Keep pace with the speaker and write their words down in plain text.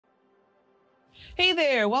Hey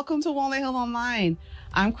there, welcome to Walnut Hill Online.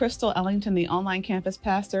 I'm Crystal Ellington, the online campus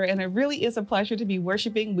pastor, and it really is a pleasure to be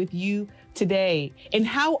worshiping with you today. And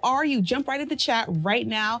how are you? Jump right in the chat right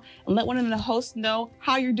now and let one of the hosts know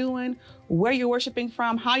how you're doing, where you're worshiping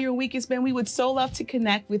from, how your week has been. We would so love to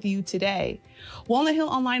connect with you today. Walnut Hill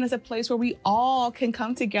Online is a place where we all can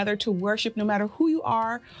come together to worship, no matter who you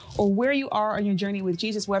are or where you are on your journey with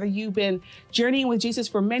Jesus. Whether you've been journeying with Jesus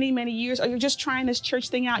for many, many years, or you're just trying this church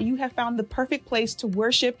thing out, you have found the perfect place to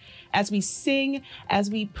worship as we sing, as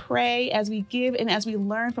we pray, as we give, and as we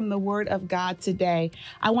learn from the Word of God today.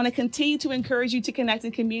 I want to continue to encourage you to connect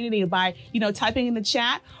in community by, typing in the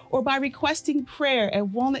chat or by requesting prayer at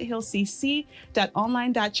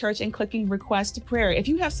walnuthillcc.online.church and clicking request prayer. If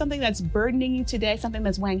you have something that's burdening you today, something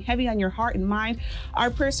that's weighing heavy on your heart and mind,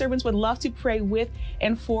 our prayer servants would love to pray with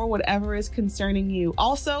and for whatever is concerning you.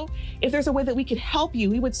 Also, if there's a way that we could help you,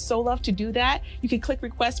 we would so love to do that. You can click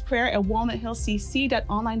request prayer at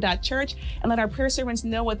walnuthillcc.online.church and let our prayer servants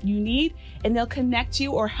know what you need, and they'll connect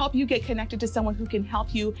you or help you get connected to someone who can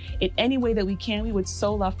help you in any way that we can. We would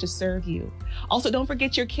so love to serve you. Also, don't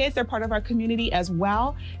forget your kids. They're part of our community as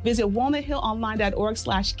well. Visit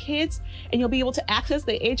walnuthillonline.org/kids, and you'll be able to access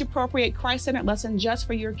the age-appropriate Christ-centered lesson just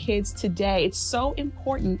for your kids today. It's so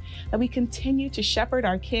important that we continue to shepherd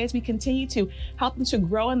our kids. We continue to help them to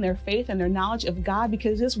grow in their faith and their knowledge of God,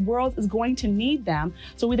 because this world is going to need them.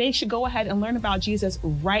 So they should go ahead and learn about Jesus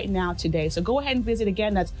right now today. So go ahead and visit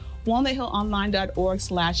again. That's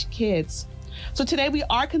walnuthillonline.org/kids. So today we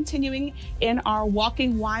are continuing in our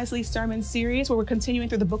Walking Wisely sermon series, where we're continuing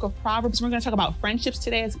through the book of Proverbs. We're going to talk about friendships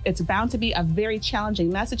today. It's bound to be a very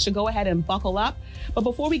challenging message, so go ahead and buckle up. But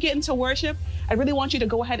before we get into worship, I really want you to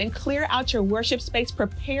go ahead and clear out your worship space.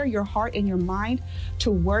 Prepare your heart and your mind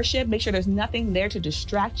to worship. Make sure there's nothing there to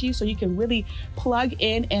distract you so you can really plug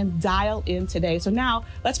in and dial in today. So now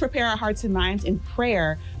let's prepare our hearts and minds in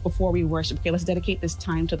prayer before we worship. Okay, let's dedicate this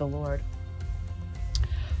time to the Lord.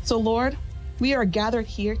 So Lord, we are gathered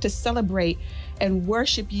here to celebrate and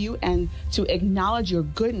worship you and to acknowledge your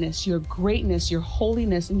goodness, your greatness, your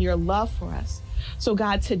holiness, and your love for us. So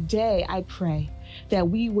God, today I pray that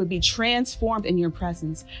we would be transformed in your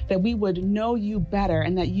presence, that we would know you better,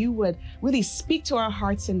 and that you would really speak to our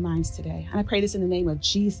hearts and minds today. And I pray this in the name of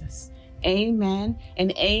Jesus. Amen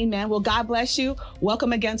and amen. Well, God bless you.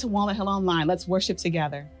 Welcome again to Walnut Hill Online. Let's worship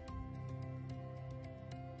together.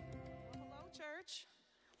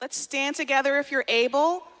 Let's stand together if you're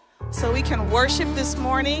able so we can worship this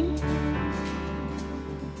morning.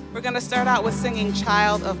 We're going to start out with singing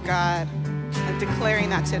Child of God and declaring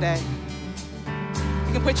that today.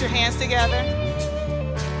 You can put your hands together.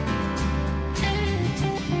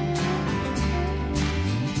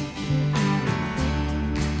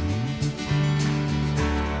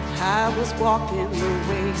 I was walking the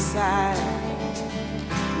wayside,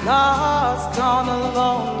 lost on a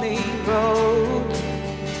lonely road.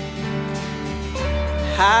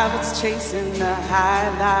 I was chasing the high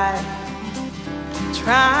life,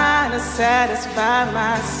 trying to satisfy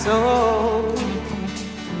my soul.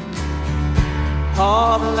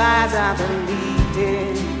 All the lies I believed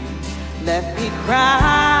in left me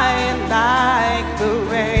crying like the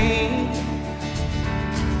rain.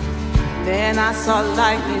 Then I saw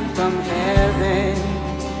lightning from heaven,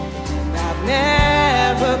 and I've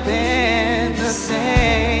never been the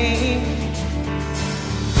same.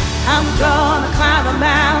 I'm gonna climb a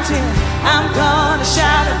mountain, I'm gonna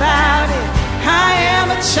shout about it. I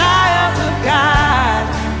am a child of God.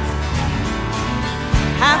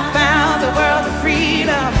 I found a world of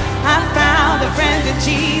freedom, I found a friend in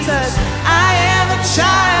Jesus. I am a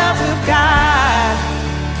child of God.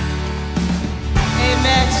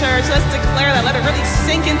 Amen, church. Let's declare that. Let it really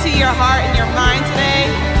sink into your heart and your mind today.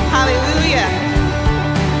 Hallelujah.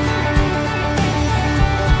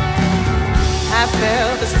 I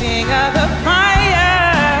felt the sting of the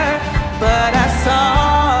fire, but I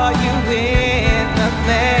saw you in the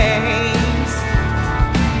flames.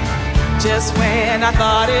 Just when I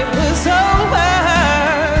thought it was over,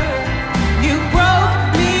 you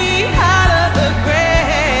broke me out of the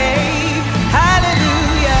grave.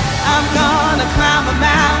 Hallelujah. I'm gonna climb a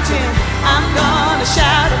mountain, I'm gonna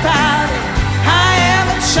shout about it. I am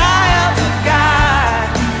a child of God.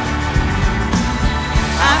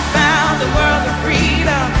 I found the world of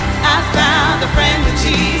freedom, I found a friend in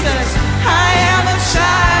Jesus. I am a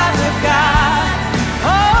child of God.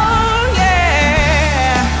 Oh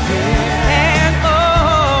yeah, and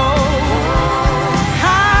oh,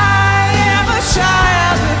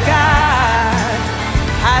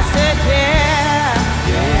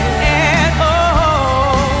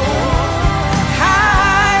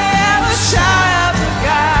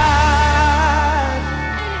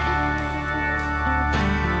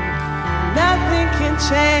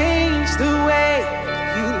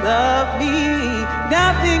 love me.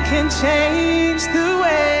 Nothing can change the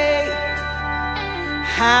way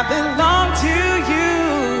I belong to you.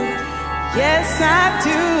 Yes, I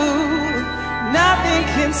do. Nothing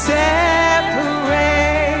can separate.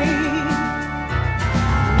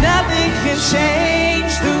 Nothing can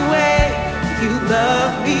change the way you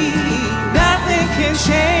love me. Nothing can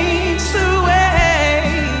change the way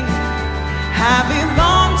I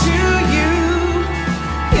belong to you.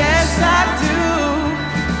 Yes, I do.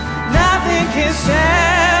 Nothing can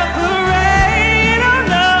separate. Oh,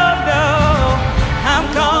 no, no. I'm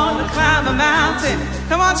gonna climb a mountain.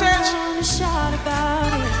 Come on, church. Shout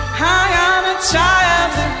about it. I am a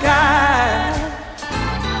child of God.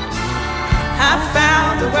 I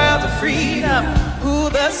found the world of freedom.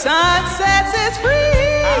 Who the sun sets is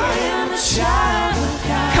free. I am a child of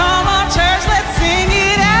God. Come on, church, let's sing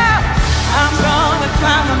it out. I'm gonna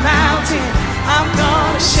climb a mountain. I'm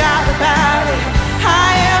gonna shout about it.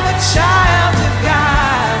 I am a child of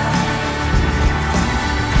God.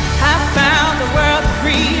 I found the world of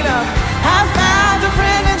freedom. I found a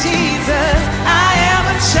friend in Jesus. I am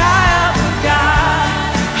a child of God.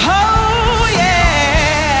 Oh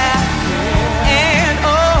yeah. And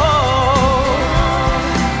oh,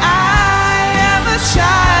 I am a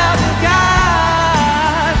child of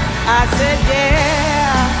God. I said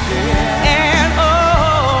yeah. And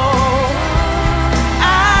oh,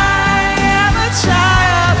 I am a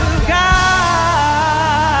child of God.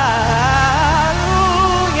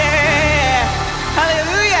 Oh yeah.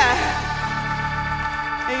 Hallelujah.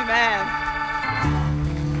 Amen.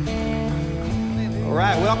 All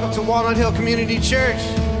right, welcome to Walnut Hill Community Church.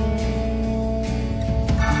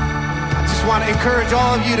 I just want to encourage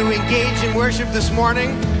all of you to engage in worship this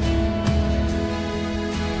morning.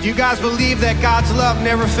 Do you guys believe that God's love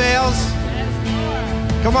never fails?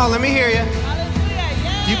 Come on, let me hear you.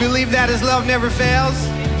 Do you believe that His love never fails?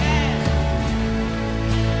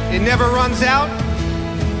 It never runs out?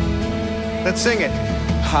 Let's sing it.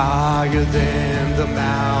 Higher than the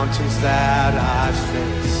mountains that I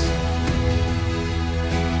face,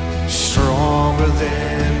 stronger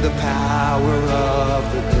than the power of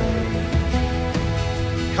the grave,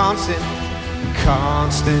 constant,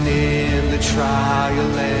 constant in the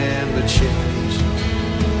trial and the change.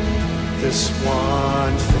 This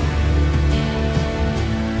one thing,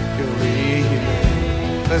 you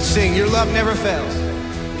remain. Let's sing. Your love never fails.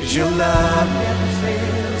 'Cause your love never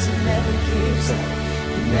fails and never gives up.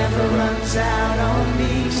 It never runs out on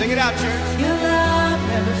me. Sing it out, church. Your love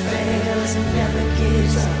never fails and never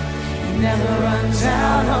gives up. It never runs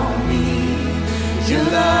out on me. Your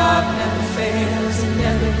love never fails and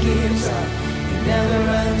never gives up. It never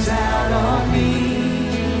runs out on me.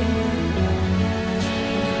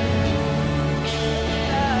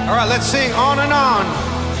 All right, let's sing on and on.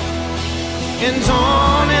 And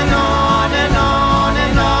on and on and on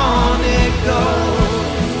and on it goes.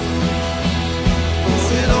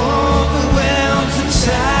 It overwhelms and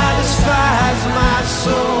satisfies my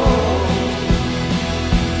soul.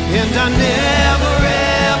 And I never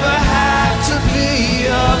ever have to be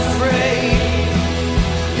afraid.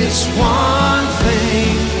 It's one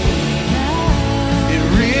thing, it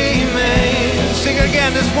remains. Sing it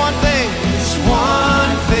again, this one thing. It's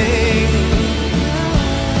one thing,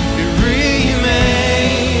 it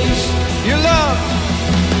remains. Your love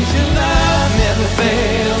never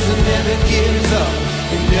fails and never gives up.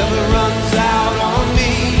 It never runs out on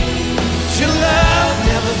me. Your love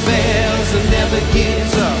never fails and never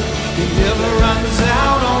gives up. It never runs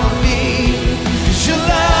out on me. 'Cause your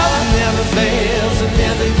love never fails and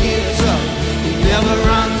never gives up. It never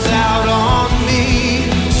runs out on me.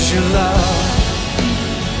 'Cause your love.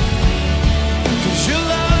 'Cause your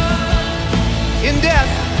love. In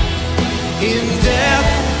death,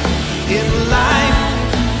 in life,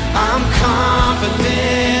 I'm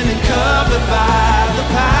confident and covered by the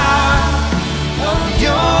power of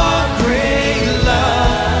your great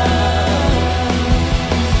love.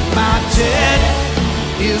 My debt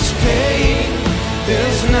is paid.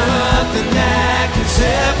 There's nothing that can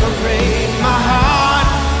separate my heart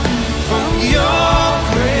from your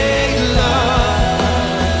great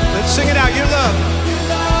love. Let's sing it out. Your love. Your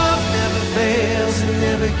love never fails and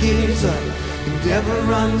never gives up. It never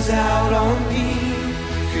runs out on me.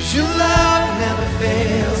 'Cause your love never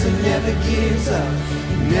fails and never gives up.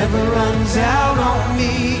 It never runs out on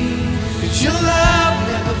me. 'Cause your love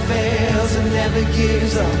never fails and never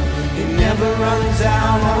gives up. It never runs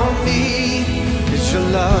out on me. 'Cause your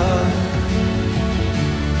love.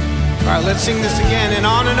 All right, let's sing this again. And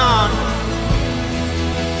on and on.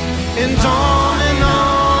 And on and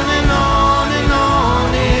on and on and on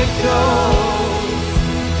it goes.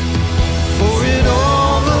 For it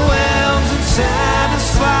overwhelms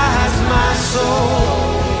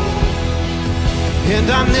and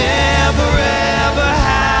I never ever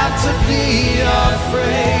have to be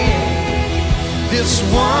afraid. This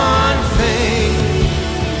one thing,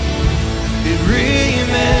 it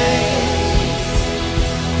remains.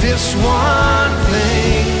 This one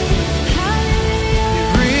thing, it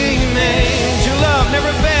remains. Your love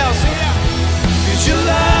never fails. Cause your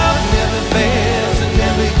love never fails and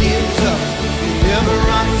never gives up. It never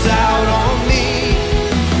runs out on me.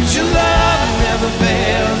 Cause your love never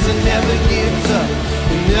fails and never gives up.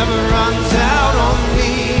 It never runs out on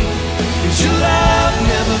me. Cause your love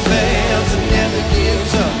never fails and never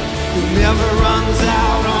gives up. It never runs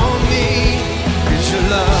out on me. Cause your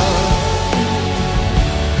love.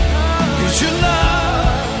 Cause your love.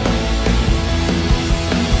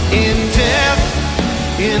 In death,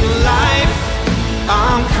 in life,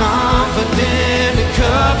 I'm confident and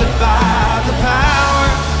covered by the power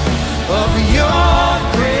of your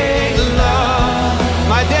great love.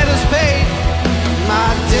 My debt is paid.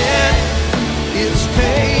 My debt is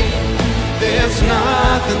paid. There's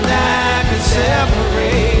nothing that can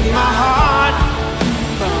separate my heart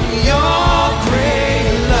from your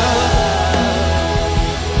great love.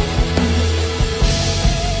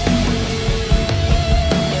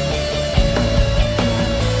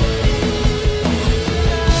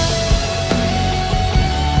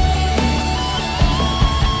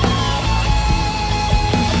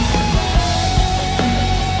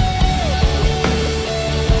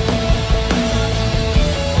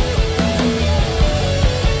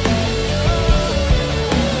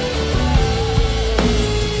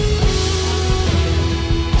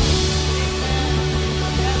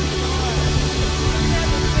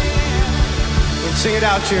 Sing it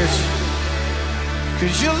out, church.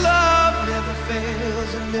 Cause your love never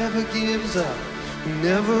fails and never gives up. It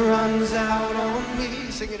never runs out on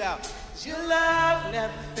me. Sing it out. Cause your love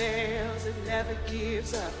never fails and never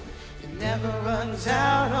gives up. It never runs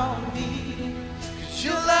out on me. Cause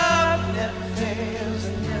your love never fails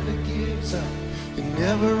and never gives up. It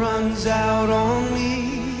never runs out on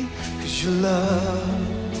me. Cause your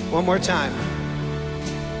love. One more time.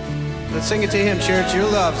 Let's sing it to him, church. Your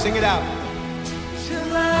love. Sing it out. Your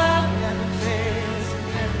love never fails and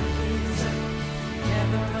never gives up,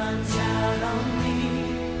 never runs out on me.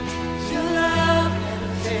 Your love never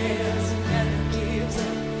fails and never gives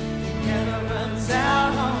up, it never runs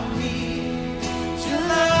out on me. Your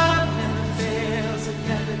love never fails and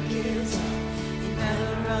never gives up, it never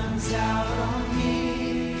runs out on me.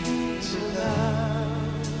 Your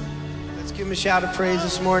love. Let's give him a shout of praise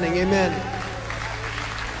this morning. Amen.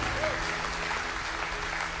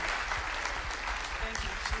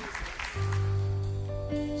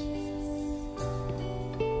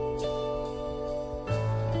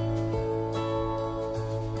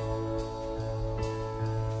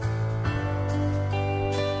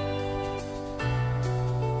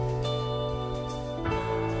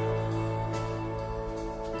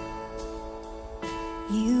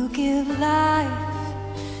 You give life,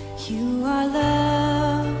 you are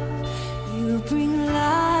love, you bring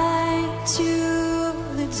light to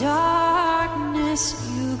the darkness,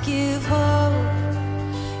 you give hope,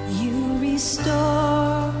 you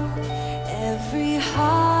restore every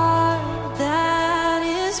heart that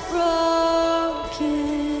is broken.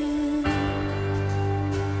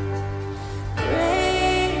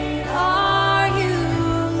 Great are you,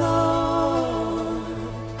 Lord.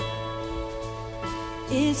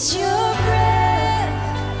 It's your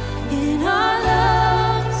breath in our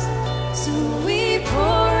lungs, so we pour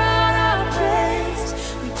out our praise.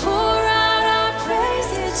 We pour out our praise.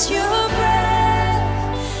 It's your breath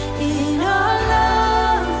in our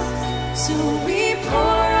lungs, so we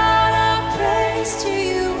pour out our praise to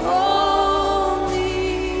you only.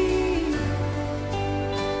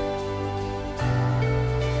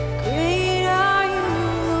 Great are you,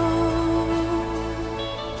 Lord.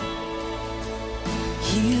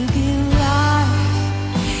 You give life,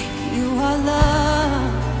 you are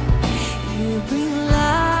love, you bring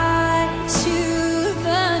light to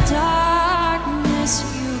the darkness,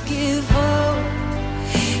 you give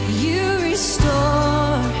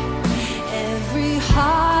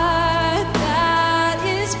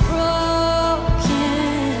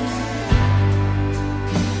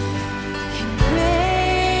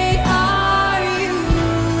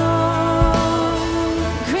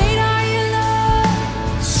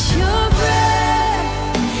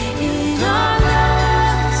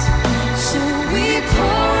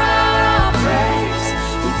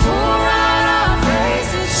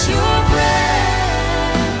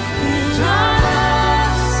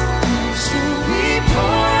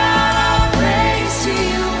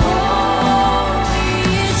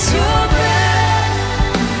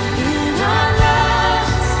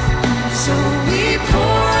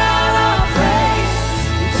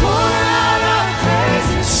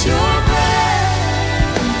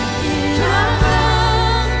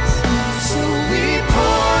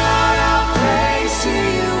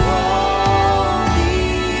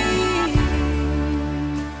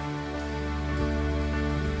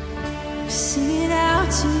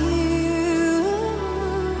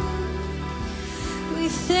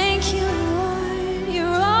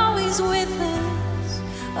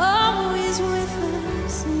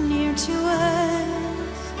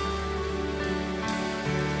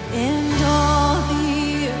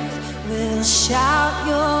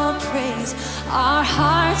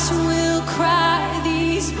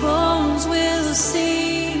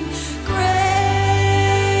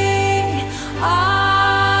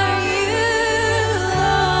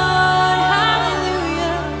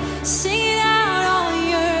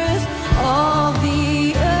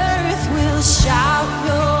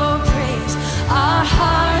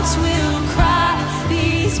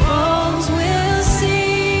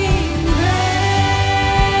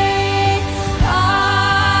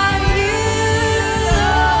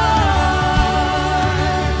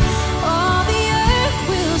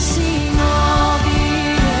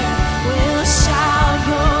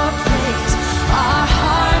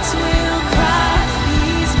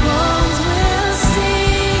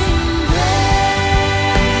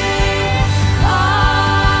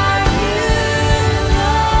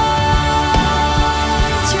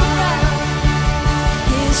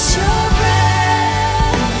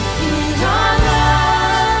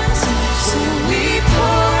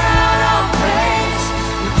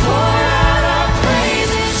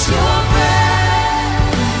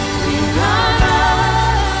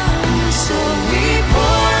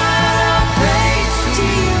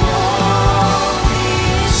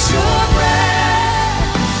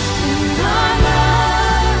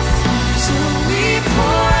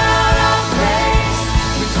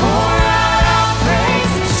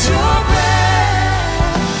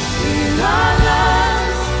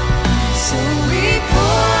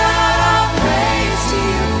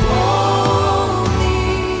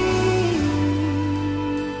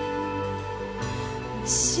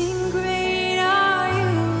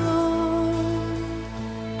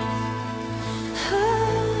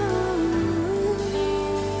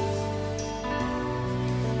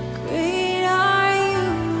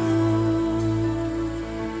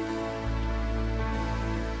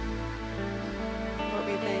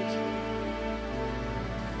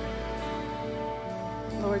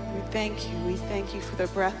thank you. We thank you for the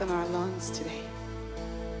breath in our lungs today.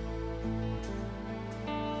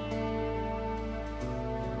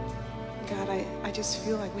 God, I just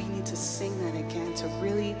feel like we need to sing that again to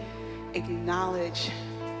really acknowledge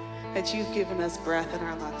that you've given us breath in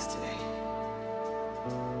our lungs today.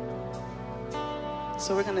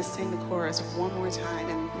 So we're going to sing the chorus one more time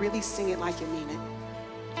and really sing it like you mean it.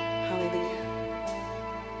 Hallelujah.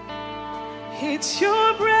 It's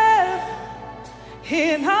your breath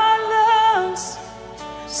in our lungs,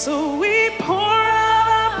 so we pour out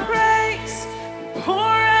our praise, pour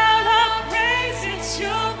out our praise. It's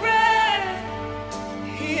your breath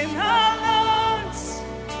in our lungs,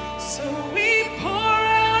 so we pour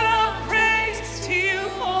out our praise to you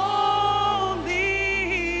only.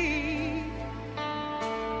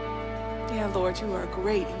 Yeah, Lord, you are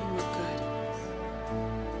great and you are good.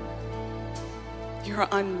 You are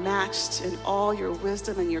unmatched in all your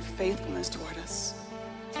wisdom and your faithfulness toward us.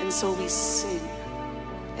 And so we sing.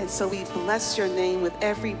 And so we bless your name with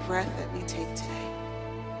every breath that we take today.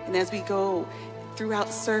 And as we go throughout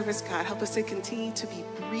service, God, help us to continue to be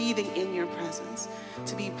breathing in your presence,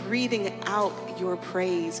 to be breathing out your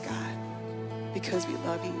praise, God, because we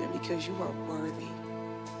love you and because you are worthy.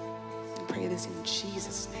 I pray this in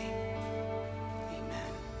Jesus' name.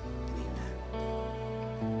 Amen.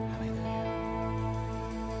 Amen. Hallelujah.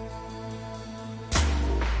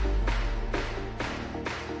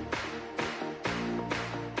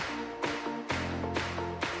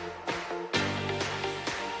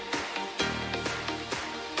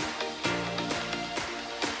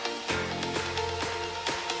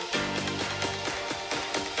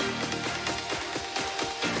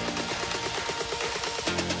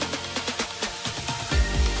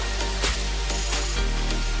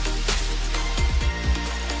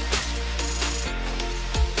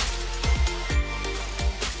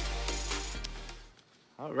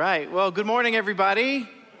 All right. Well, good morning, everybody.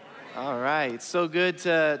 All right. It's so good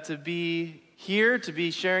to be here, to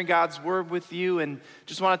be sharing God's word with you. And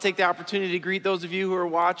just want to take the opportunity to greet those of you who are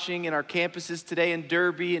watching in our campuses today in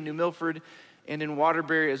Derby and New Milford and in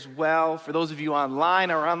Waterbury as well. For those of you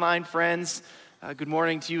online, our online friends, good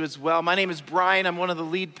morning to you as well. My name is Brian. I'm one of the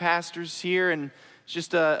lead pastors here, and it's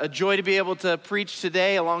just a joy to be able to preach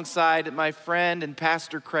today alongside my friend and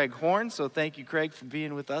Pastor Craig Horne. So thank you, Craig, for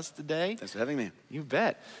being with us today. Thanks for having me. You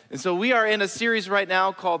bet. And so we are in a series right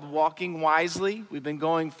now called Walking Wisely. We've been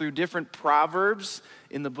going through different proverbs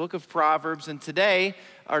in the book of Proverbs, and today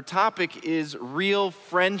our topic is real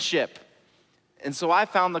friendship. And so I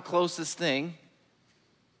found the closest thing.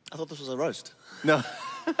 I thought this was a roast. No.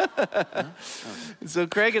 So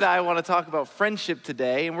Craig and I want to talk about friendship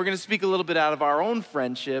today, and we're going to speak a little bit out of our own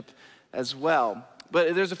friendship as well.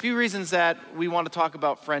 But there's a few reasons that we want to talk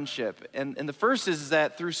about friendship. And the first is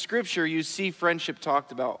that through Scripture, you see friendship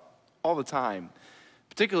talked about all the time.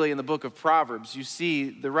 Particularly in the book of Proverbs, you see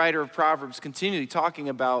the writer of Proverbs continually talking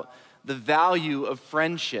about the value of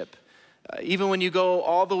friendship. Even when you go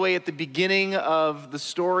all the way at the beginning of the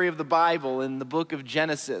story of the Bible in the book of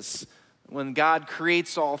Genesis, when God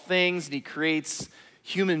creates all things and he creates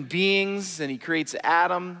human beings and he creates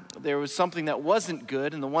Adam, there was something that wasn't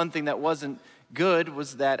good, and the one thing that wasn't good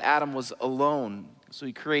was that Adam was alone. So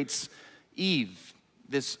he creates Eve,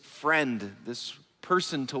 this friend, this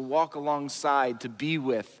person to walk alongside, to be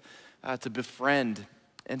with, to befriend.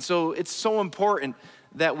 And so it's so important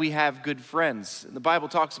that we have good friends. The Bible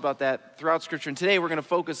talks about that throughout Scripture. And today we're going to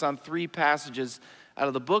focus on 3 passages out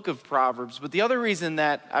of the book of Proverbs. But the other reason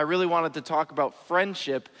that I really wanted to talk about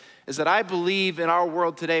friendship is that I believe in our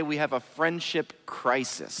world today we have a friendship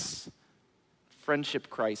crisis. Friendship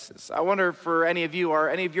crisis. I wonder for any of you, are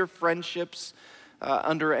any of your friendships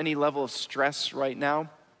under any level of stress right now?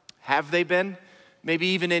 Have they been? Maybe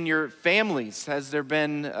even in your families, has there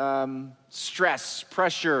been stress,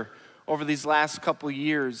 pressure over these last couple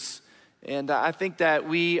years? And I think that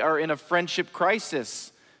we are in a friendship crisis.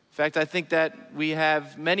 In fact, I think that we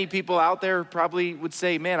have many people out there who probably would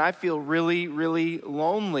say, man, I feel really, really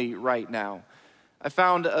lonely right now. I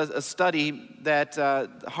found a study that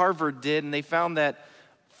Harvard did, and they found that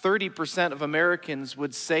 30% of Americans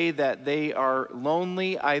would say that they are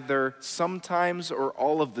lonely either sometimes or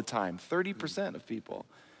all of the time. 30% of people.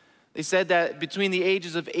 They said that between the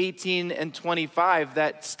ages of 18 and 25,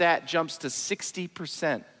 that stat jumps to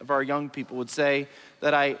 60% of our young people would say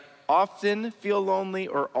that I often feel lonely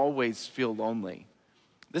or always feel lonely.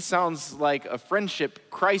 This sounds like a friendship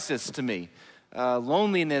crisis to me,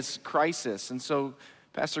 loneliness crisis. And so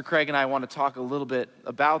Pastor Craig and I want to talk a little bit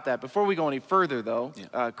about that. Before we go any further, though,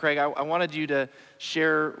 Craig, I wanted you to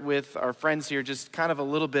share with our friends here just kind of a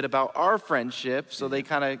little bit about our friendship so they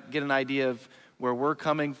kind of get an idea of where we're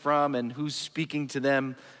coming from and who's speaking to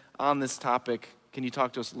them on this topic. Can you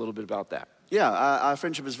talk to us a little bit about that? Yeah, our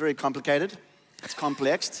friendship is very complicated. It's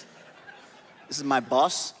complex. This is my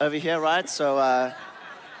boss over here, right? So I'll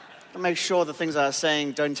make sure the things I'm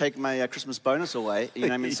saying don't take my Christmas bonus away. You know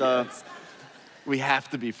what I mean? So Yes. We have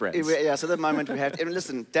to be friends. yeah, so at the moment we have to, and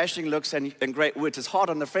listen, dashing looks and great wit is hard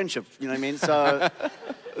on the friendship. You know what I mean? So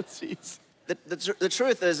Jeez. the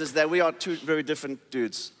truth is that we are two very different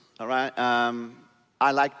dudes. All right.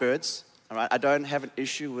 I like birds. All right. I don't have an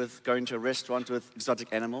issue with going to a restaurant with exotic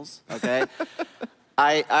animals. Okay.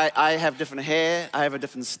 I have different hair. I have a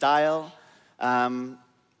different style. Brian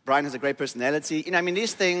has a great personality. You know, I mean,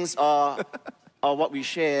 these things are what we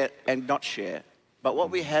share and not share. But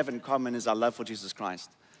what we have in common is our love for Jesus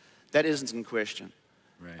Christ. That isn't in question.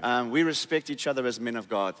 Right. We respect each other as men of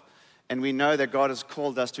God. And we know that God has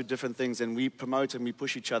called us to different things, and we promote and we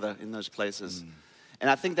push each other in those places.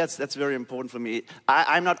 And I think that's very important for me.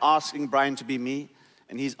 I'm not asking Brian to be me,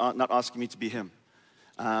 and he's not asking me to be him.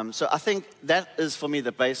 So I think that is, for me,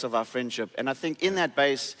 the base of our friendship. And I think in that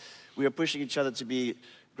base, we are pushing each other to be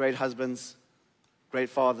great husbands,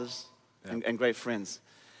 great fathers, and great friends.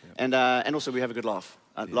 And also, we have a good laugh.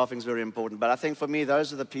 Laughing is very important. But I think for me,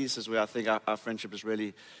 those are the pieces where I think our friendship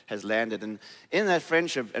has landed. And in that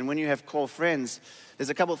friendship, and when you have core friends, there's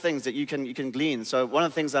a couple of things that you can glean. So one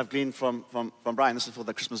of the things I've gleaned from Brian, this is for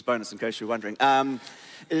the Christmas bonus in case you're wondering,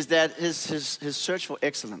 is that his search for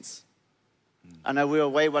excellence. I know we were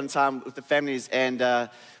away one time with the families, and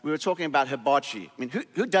we were talking about hibachi. I mean,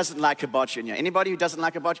 who doesn't like hibachi in here? Anybody who doesn't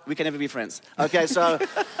like hibachi? We can never be friends. Okay, so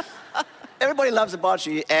everybody loves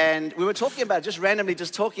hibachi, and we were talking about it, just randomly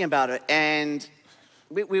talking about it, and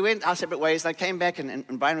we went our separate ways. I came back,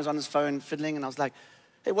 and Brian was on his phone fiddling, and I was like,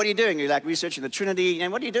 hey, what are you doing? You're like researching the Trinity, you know,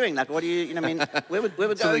 what are you doing? Like, what are you know, I mean, where we're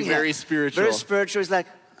going Something here? very spiritual. Very spiritual. He's like,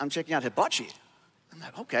 I'm checking out hibachi. I'm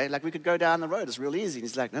like, okay, like we could go down the road. It's real easy. And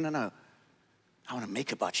he's like, no. I want to make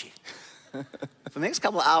hibachi. For the next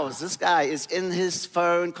couple of hours, this guy is in his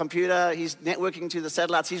phone, computer. He's networking to the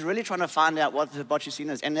satellites. He's really trying to find out what the hibachi scene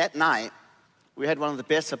is. And that night, we had one of the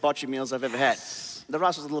best hibachi meals I've ever had. The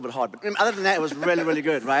rice was a little bit hard, but other than that, it was really, really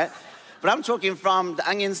good, right? But I'm talking from the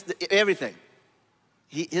onions, everything.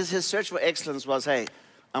 His search for excellence was, hey,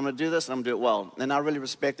 I'm going to do this and I'm going to do it well. And I really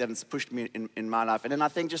respect that, and it's pushed me in my life. And then I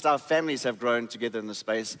think just our families have grown together in this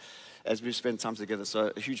space as we've spent time together,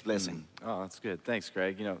 so a huge blessing. Oh, that's good. Thanks,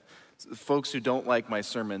 Greg. You know, folks who don't like my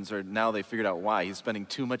sermons now they figured out why. He's spending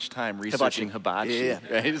too much time researching hibachi. Yeah.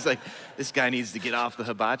 Right? It's like, this guy needs to get off the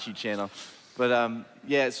hibachi channel. But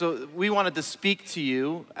yeah, so we wanted to speak to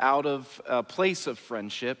you out of a place of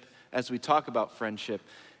friendship as we talk about friendship.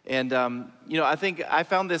 And, you know, I think I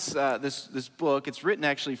found this book. It's written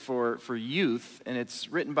actually for youth, and it's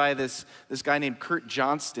written by this guy named Kurt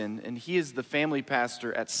Johnston, and he is the family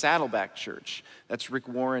pastor at Saddleback Church. That's Rick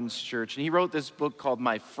Warren's church. And he wrote this book called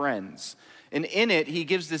My Friends. And in it, he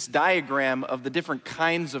gives this diagram of the different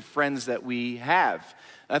kinds of friends that we have.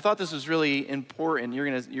 And I thought this was really important.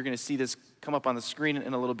 You're gonna see this come up on the screen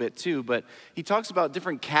in a little bit too, but he talks about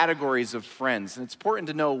different categories of friends, and it's important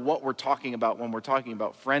to know what we're talking about when we're talking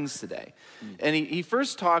about friends today. And he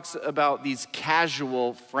first talks about these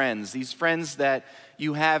casual friends, these friends that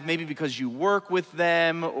you have maybe because you work with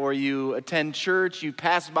them or you attend church, you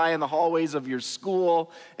pass by in the hallways of your school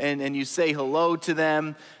and you say hello to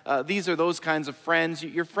them. These are those kinds of friends.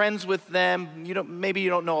 You're friends with them. Maybe you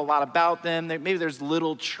don't know a lot about them. Maybe there's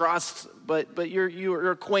little trust, but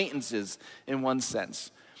you're acquaintances in one sense.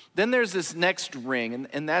 Then there's this next ring,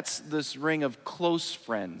 and that's this ring of close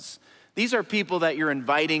friends. These are people that you're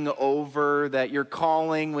inviting over, that you're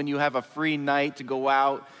calling when you have a free night to go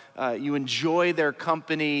out. You enjoy their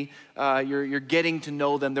company. You're getting to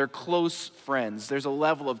know them. They're close friends. There's a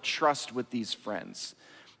level of trust with these friends.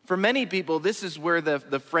 For many people, this is where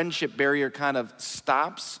the friendship barrier kind of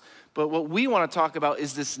stops. But what we want to talk about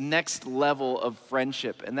is this next level of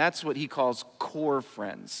friendship, and that's what he calls core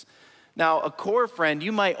friends. Now, a core friend,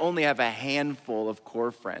 you might only have a handful of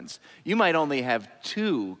core friends. You might only have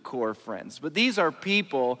 2 core friends, but these are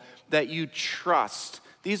people that you trust.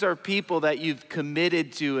 These are people that you've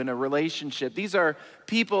committed to in a relationship. These are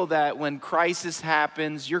people that when crisis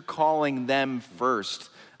happens, you're calling them first.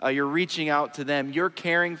 You're reaching out to them. You're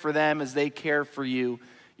caring for them as they care for you.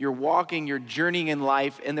 You're walking, you're journeying in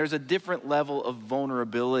life, and there's a different level of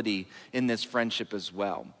vulnerability in this friendship as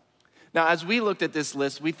well. Now, as we looked at this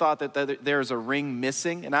list, we thought that there's a ring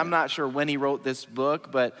missing, and I'm not sure when he wrote this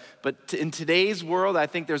book, but in today's world, I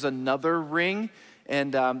think there's another ring,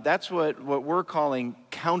 and that's what we're calling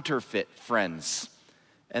counterfeit friends.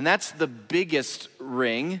 And that's the biggest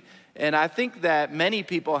ring, And I think that many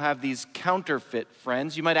people have these counterfeit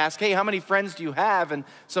friends. You might ask, hey, how many friends do you have? And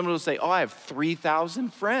someone will say, oh, I have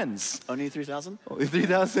 3,000 friends. Only 3,000? Only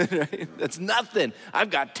 3,000, right? That's nothing. I've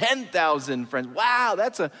got 10,000 friends. Wow,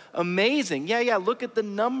 that's amazing. Yeah, look at the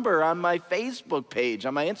number on my Facebook page,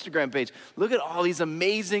 on my Instagram page. Look at all these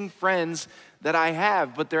amazing friends that I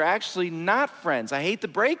have, but they're actually not friends. I hate to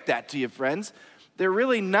break that to you, friends. They're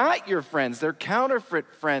really not your friends. They're counterfeit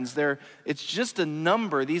friends. It's just a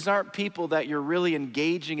number. These aren't people that you're really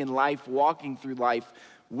engaging in life, walking through life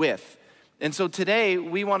with. And so today,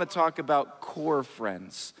 we want to talk about core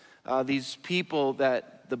friends, these people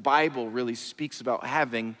that the Bible really speaks about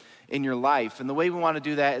having in your life. And the way we want to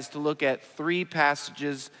do that is to look at 3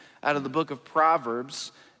 passages out of the book of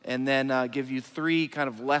Proverbs and then give you 3 kind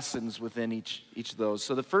of lessons within each of those.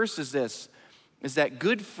 So the first is this, is that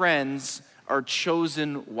good friends are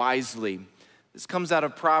chosen wisely. This comes out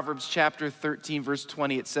of Proverbs chapter 13, verse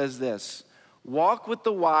 20. It says this, walk with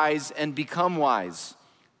the wise and become wise.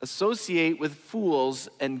 Associate with fools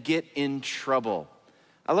and get in trouble.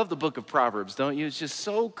 I love the book of Proverbs, don't you? It's just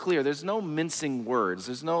so clear. There's no mincing words.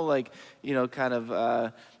 There's no kind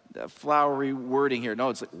of flowery wording here. No,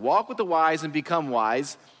 it's like walk with the wise and become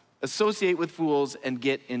wise. Associate with fools and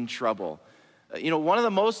get in trouble. One of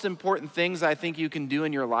the most important things I think you can do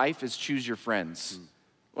in your life is choose your friends.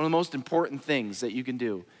 One of the most important things that you can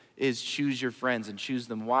do is choose your friends and choose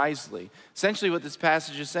them wisely. Essentially what this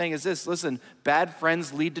passage is saying is this, listen, bad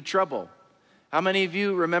friends lead to trouble. How many of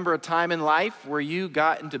you remember a time in life where you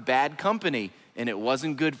got into bad company and it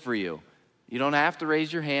wasn't good for you? You don't have to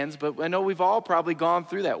raise your hands, but I know we've all probably gone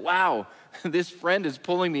through that. Wow, this friend is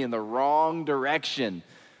pulling me in the wrong direction.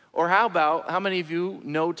 Or how many of you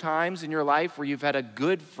know times in your life where you've had a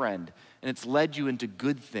good friend and it's led you into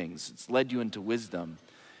good things, it's led you into wisdom.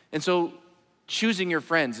 And so choosing your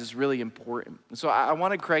friends is really important. And so I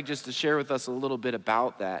wanted Craig just to share with us a little bit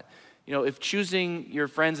about that. If choosing your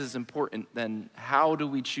friends is important, then how do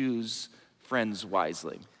we choose friends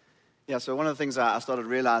wisely? Yeah, so one of the things I started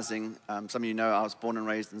realizing, some of you know I was born and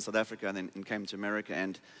raised in South Africa and then came to America,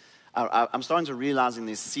 and I'm starting to realizing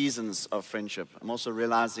there's seasons of friendship. I'm also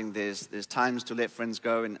realizing there's times to let friends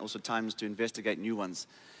go and also times to investigate new ones.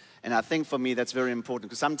 And I think for me that's very important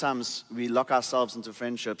because sometimes we lock ourselves into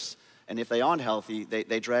friendships, and if they aren't healthy,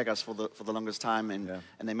 they drag us for the longest time, and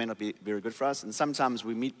they may not be very good for us. And sometimes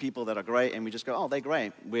we meet people that are great and we just go, oh, they're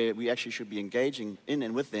great, where we actually should be engaging in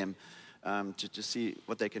and with them to see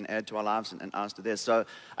what they can add to our lives and us to theirs. So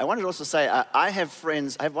I wanted to also say, I have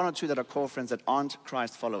friends, I have 1 or 2 that are core friends that aren't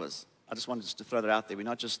Christ followers. I just wanted to throw that out there. We're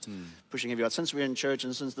not just pushing everyone. Since we're in church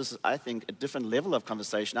and since this is, I think, a different level of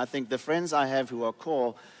conversation, I think the friends I have who are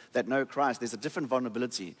core that know Christ, there's a different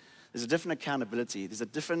vulnerability. There's a different accountability. There's a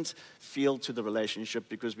different feel to the relationship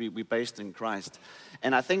because we're based in Christ.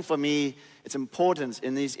 And I think for me, it's important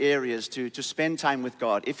in these areas to spend time with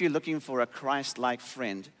God. If you're looking for a Christ-like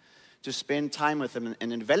friend, to spend time with him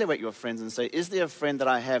and evaluate your friends and say, is there a friend that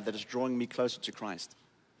I have that is drawing me closer to Christ?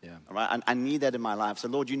 Yeah. All right? I need that in my life. So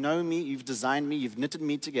Lord, you know me, you've designed me, you've knitted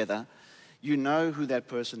me together. You know who that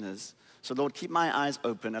person is. So Lord, keep my eyes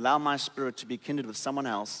open, allow my spirit to be kindled with someone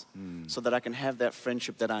else so that I can have that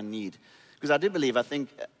friendship that I need. Because I do believe, I think,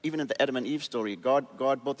 even in the Adam and Eve story, God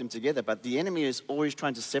brought them together, but the enemy is always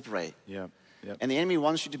trying to separate. Yeah. Yep. And the enemy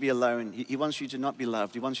wants you to be alone. He wants you to not be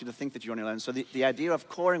loved. He wants you to think that you're on your own. So the idea of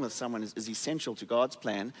coring with someone is essential to God's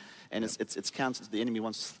plan, and it's counted. The enemy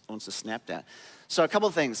wants to snap that. So a couple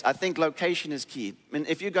of things. I think location is key. I mean,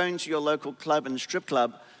 if you're going to your local club and strip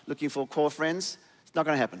club looking for core friends, it's not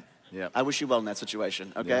going to happen. Yeah. I wish you well in that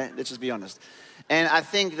situation, okay? Yeah. Let's just be honest. And I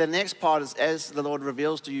think the next part is as the Lord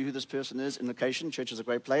reveals to you who this person is in location, church is a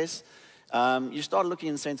great place, you start looking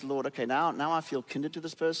and saying to the Lord, okay, now I feel kindred to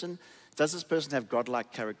this person. Does this person have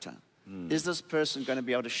godlike character? Is this person going to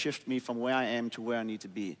be able to shift me from where I am to where I need to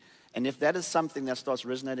be? And if that is something that starts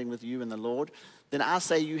resonating with you and the Lord, then I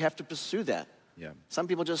say you have to pursue that. Yeah. Some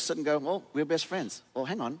people just sit and go, well, we're best friends. Well,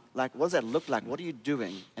 hang on. Like, what does that look like? What are you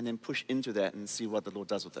doing? And then push into that and see what the Lord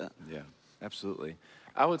does with that. Yeah, absolutely.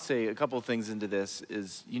 I would say a couple of things into this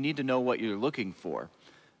is you need to know what you're looking for.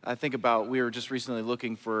 I think about, we were just recently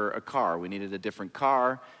looking for a car. We needed a different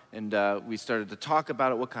car, and we started to talk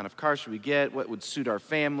about it. What kind of car should we get? What would suit our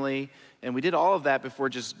family? And we did all of that before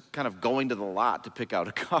just kind of going to the lot to pick out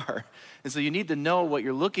a car. And so you need to know what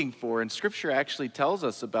you're looking for, and Scripture actually tells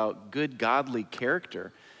us about good, godly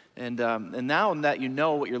character. And now that you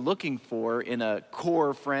know what you're looking for in a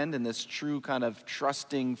core friend, and this true kind of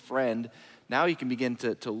trusting friend, now you can begin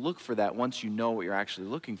to look for that once you know what you're actually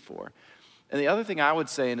looking for. And the other thing I would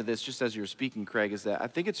say into this, just as you were speaking, Craig, is that I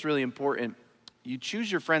think it's really important you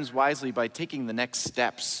choose your friends wisely by taking the next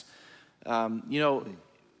steps. You know,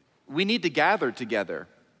 we need to gather together.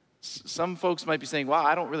 Some folks might be saying, wow,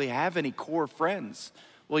 I don't really have any core friends.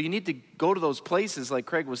 Well, you need to go to those places, like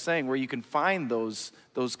Craig was saying, where you can find those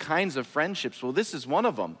kinds of friendships. Well, this is one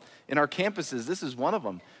of them. In our campuses, this is one of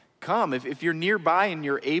them. Come, if you're nearby and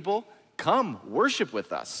you're able, come worship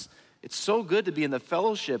with us. It's so good to be in the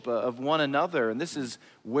fellowship of one another, and this is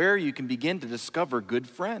where you can begin to discover good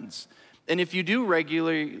friends. And if you do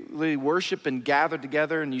regularly worship and gather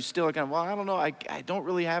together and you still are kind of, well, I don't know, I don't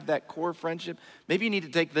really have that core friendship, maybe you need to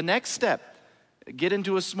take the next step. Get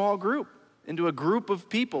into a small group, into a group of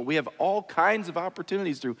people. We have all kinds of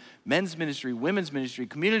opportunities through men's ministry, women's ministry,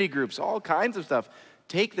 community groups, all kinds of stuff.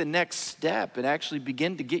 Take the next step and actually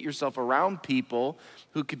begin to get yourself around people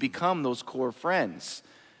who could become those core friends.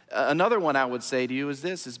 Another one I would say to you is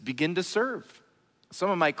this, is begin to serve. Some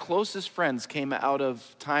of my closest friends came out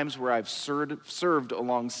of times where I've served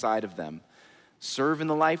alongside of them. Serve in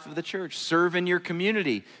the life of the church. Serve in your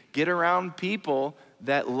community. Get around people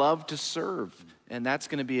that love to serve. And that's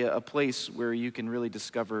going to be a place where you can really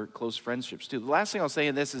discover close friendships too. The last thing I'll say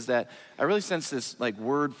in this is that I really sense this like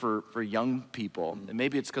word for young people. And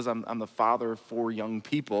maybe it's because I'm the father of 4 young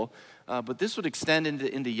people. But this would extend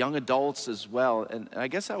into young adults as well. And I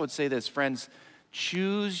guess I would say this, friends,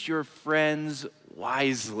 choose your friends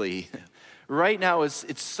wisely. Right now,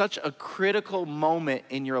 it's such a critical moment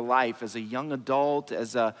in your life as a young adult,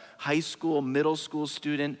 as a high school, middle school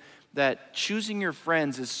student, that choosing your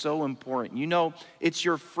friends is so important. You know, it's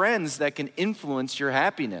your friends that can influence your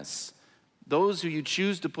happiness. Those who you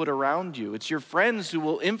choose to put around you. It's your friends who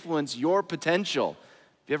will influence your potential.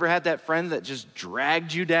 Have you ever had that friend that just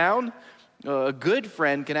dragged you down? A good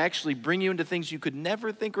friend can actually bring you into things you could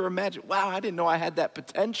never think or imagine. Wow, I didn't know I had that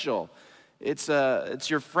potential. It's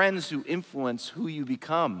your friends who influence who you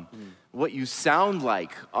become. What you sound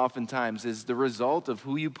like oftentimes is the result of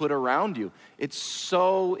who you put around you. It's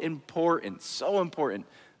so important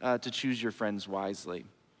to choose your friends wisely.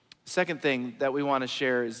 Second thing that we want to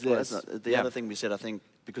share is this. Well, the other thing we said, I think,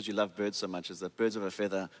 because you love birds so much, is that birds of a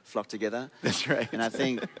feather flock together. That's right. And I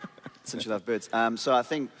think, since you love birds, so I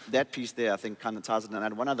think that piece there, I think, kind of ties it in. And I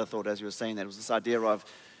had one other thought as you were saying that, was this idea of,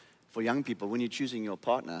 for young people, when you're choosing your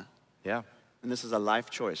partner, yeah. And this is a life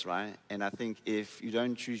choice, right? And I think if you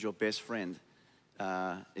don't choose your best friend,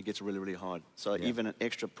 it gets really, really hard. So even an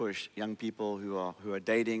extra push, young people who are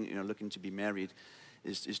dating, you know, looking to be married,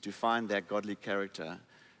 is to find that godly character,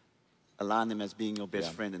 align them as being your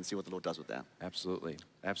best friend, and see what the Lord does with that. Absolutely,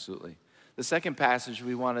 absolutely. The second passage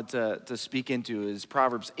we wanted to speak into is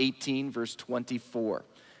Proverbs 18, verse 24. It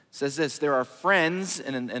says this, there are friends,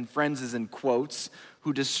 and friends is in quotes,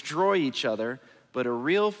 who destroy each other, but a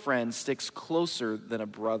real friend sticks closer than a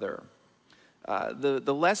brother.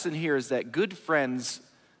 The lesson here is that good friends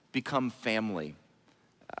become family.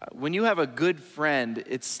 When you have a good friend,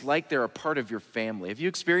 it's like they're a part of your family. Have you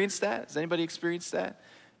experienced that? Has anybody experienced that?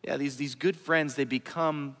 Yeah, these good friends, they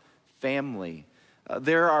become family.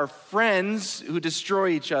 There are friends who destroy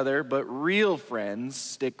each other, but real friends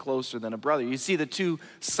stick closer than a brother. You see the two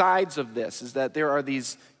sides of this, is that there are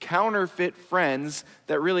these counterfeit friends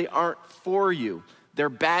that really aren't for you. They're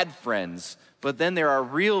bad friends, but then there are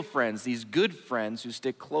real friends, these good friends who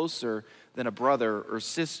stick closer than a brother or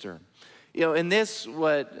sister. You know, in this,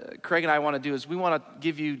 what Craig and I want to do is we want to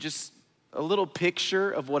give you just a little picture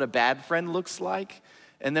of what a bad friend looks like.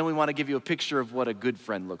 And then we want to give you a picture of what a good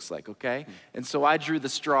friend looks like, okay? And so I drew the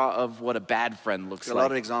straw of what a bad friend looks like. A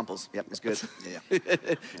lot of examples. Yep, it's good. Yeah.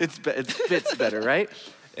 It fits better, right?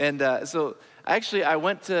 And so actually I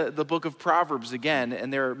went to the book of Proverbs again,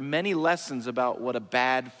 and there are many lessons about what a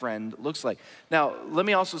bad friend looks like. Now, let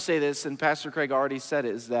me also say this, and Pastor Craig already said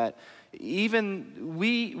it, is that even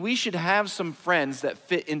we should have some friends that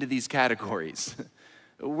fit into these categories.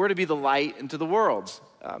 We're to be the light into the world.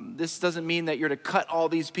 This doesn't mean that you're to cut all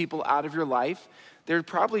these people out of your life. They're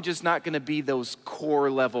probably just not going to be those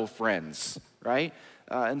core level friends, right?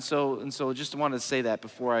 And so just wanted to say that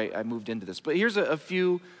before I moved into this. But here's a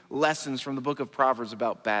few lessons from the book of Proverbs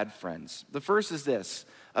about bad friends. The first is this: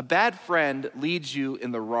 a bad friend leads you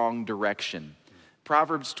in the wrong direction.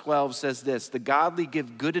 Proverbs 12 says this: the godly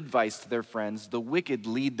give good advice to their friends, the wicked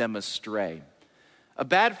lead them astray. A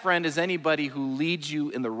bad friend is anybody who leads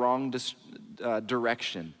you in the wrong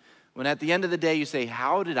direction. When at the end of the day you say,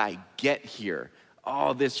 how did I get here?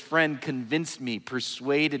 Oh, this friend convinced me,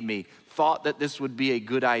 persuaded me, thought that this would be a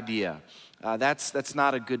good idea. That's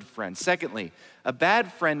not a good friend. Secondly, a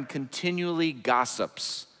bad friend continually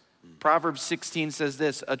gossips. Proverbs 16 says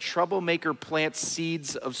this: a troublemaker plants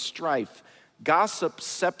seeds of strife. Gossip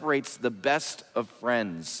separates the best of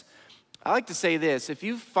friends. I like to say this: if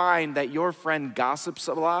you find that your friend gossips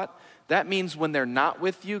a lot, That means when they're not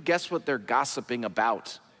with you, guess what they're gossiping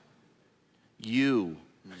about? You.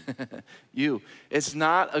 You. It's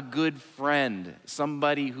not a good friend,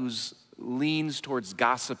 somebody who's leans towards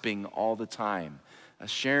gossiping all the time,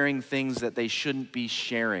 sharing things that they shouldn't be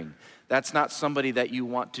sharing. That's not somebody that you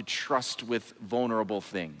want to trust with vulnerable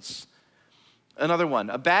things. Another one,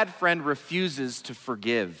 a bad friend refuses to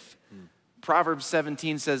forgive. Proverbs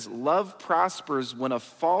 17 says, love prospers when a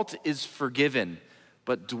fault is forgiven,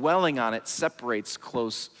 but dwelling on it separates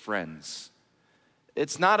close friends.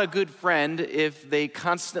 It's not a good friend if they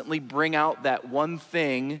constantly bring out that one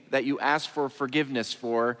thing that you asked for forgiveness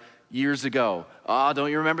for years ago. Oh, don't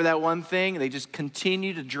you remember that one thing? They just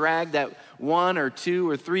continue to drag that one or two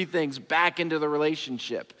or three things back into the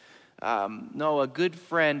relationship. No, a good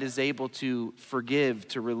friend is able to forgive,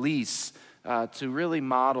 to release, to really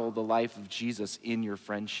model the life of Jesus in your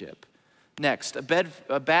friendship. Next,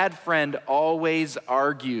 a bad friend always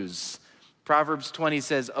argues. Proverbs 20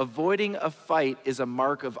 says, avoiding a fight is a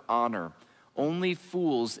mark of honor. Only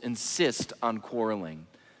fools insist on quarreling.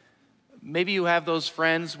 Maybe you have those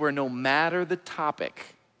friends where no matter the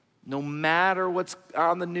topic, no matter what's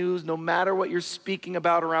on the news, no matter what you're speaking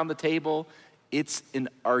about around the table, it's an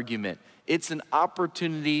argument. It's an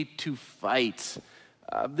opportunity to fight.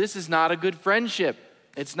 This is not a good friendship.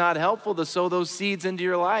 It's not helpful to sow those seeds into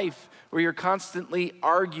your life where you're constantly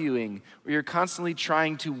arguing, where you're constantly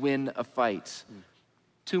trying to win a fight.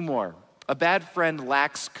 Two more. A bad friend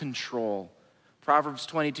lacks control. Proverbs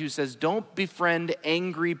 22 says, don't befriend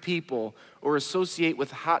angry people or associate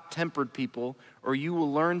with hot-tempered people, or you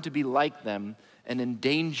will learn to be like them and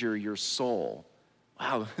endanger your soul.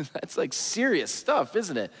 Wow, that's like serious stuff,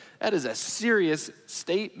 isn't it? That is a serious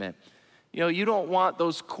statement. You know, you don't want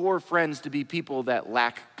those core friends to be people that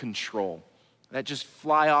lack control, that just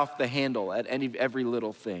fly off the handle at every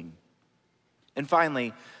little thing. And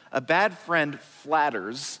finally, a bad friend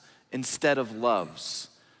flatters instead of loves.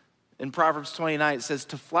 In Proverbs 29, it says,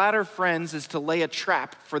 to flatter friends is to lay a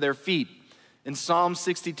trap for their feet. In Psalm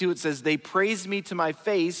 62, it says, they praise me to my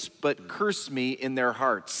face, but curse me in their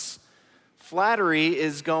hearts. Flattery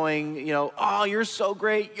is going, oh, you're so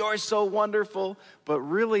great, you're so wonderful, but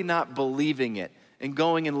really not believing it and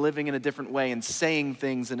going and living in a different way and saying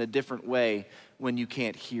things in a different way when you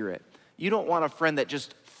can't hear it. You don't want a friend that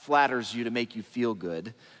just flatters you to make you feel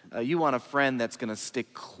good. You want a friend that's going to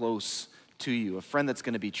stick close to you, a friend that's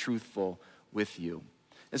going to be truthful with you.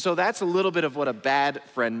 And so that's a little bit of what a bad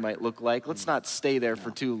friend might look like. Let's not stay there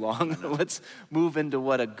for too long. Let's move into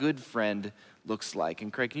what a good friend looks like.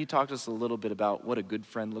 And Craig, can you talk to us a little bit about what a good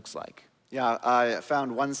friend looks like? Yeah, I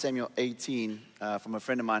found 1 Samuel 18 from a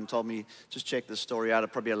friend of mine, told me, just check this story out.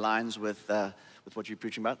 It probably aligns with what you're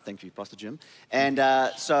preaching about. Thank you, Pastor Jim. And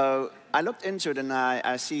so I looked into it, and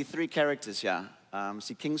I see 3 characters here. I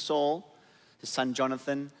see King Saul, his son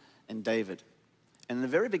Jonathan, and David. And in the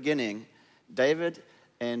very beginning, David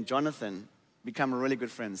and Jonathan become really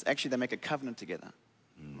good friends. Actually, they make a covenant together.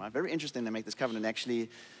 Right? Very interesting, they make this covenant. Actually,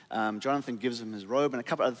 Jonathan gives him his robe and a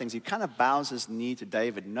couple other things. He kind of bows his knee to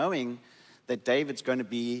David, knowing that David's going to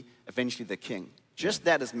be eventually the king. Just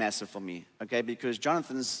that is massive for me, okay? Because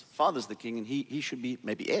Jonathan's father's the king, and he should be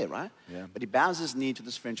maybe heir, right? Yeah. But he bows his knee to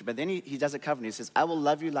this friendship. But then he does a covenant. He says, I will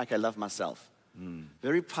love you like I love myself.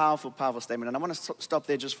 Very powerful, powerful statement. And I want to stop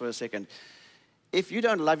there just for a second. If you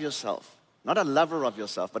don't love yourself, not a lover of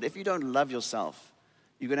yourself, but if you don't love yourself,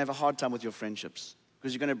 you're going to have a hard time with your friendships.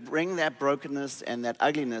 Because you're going to bring that brokenness and that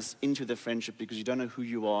ugliness into the friendship because you don't know who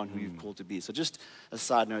you are and who you're called to be. So just a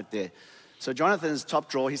side note there. So Jonathan's top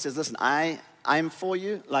drawer, he says, listen, I'm for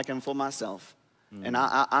you like I'm for myself. And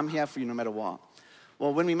I'm here for you no matter what.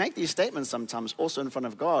 Well, when we make these statements sometimes, also in front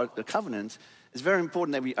of God, the covenant, it's very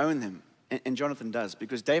important that we own them. And Jonathan does.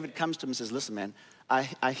 Because David comes to him and says, listen, man,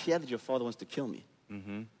 I hear that your father wants to kill me.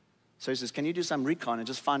 So he says, can you do some recon and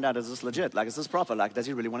just find out, is this legit? Like, is this proper? Like, does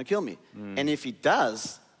he really want to kill me? And if he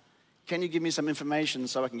does, can you give me some information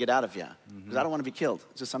so I can get out of here? Because I don't want to be killed.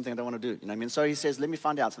 It's just something I don't want to do. You know what I mean? So he says, let me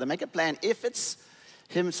find out. So they make a plan. If it's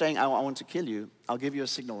him saying, I want to kill you, I'll give you a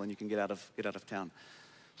signal and you can get out of town.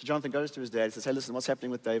 So Jonathan goes to his dad. He says, hey, listen, what's happening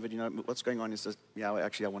with David? You know, what's going on? He says, yeah,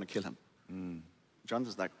 actually, I want to kill him.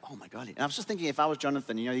 Jonathan's like, oh my golly. And I was just thinking, if I was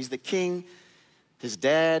Jonathan, you know, he's the king, his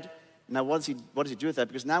dad. Now, what does he do with that?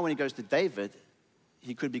 Because now when he goes to David,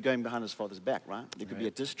 he could be going behind his father's back, right? There could be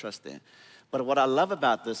a distrust there. But what I love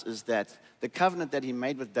about this is that the covenant that he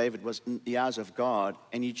made with David was in the eyes of God,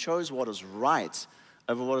 and he chose what is right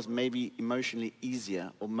over what is maybe emotionally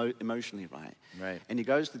easier or emotionally right. Right. And he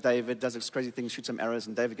goes to David, does this crazy thing, shoots some arrows,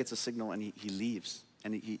 and David gets a signal, and he leaves.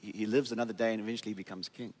 And he lives another day, and eventually he becomes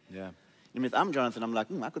king. Yeah. I mean, if I'm Jonathan, I'm like,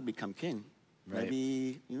 I could become king. Right.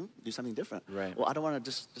 Maybe, do something different. Right. Or I don't want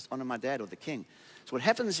to just honor my dad or the king. So what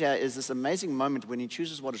happens here is this amazing moment when he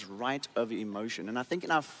chooses what is right over emotion. And I think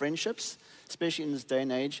in our friendships, especially in this day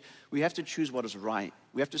and age, we have to choose what is right.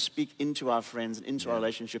 We have to speak into our friends and into our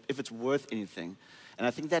relationship if it's worth anything. And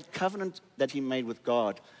I think that covenant that he made with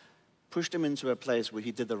God pushed him into a place where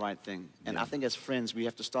he did the right thing. And I think as friends, we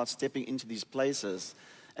have to start stepping into these places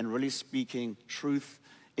and really speaking truth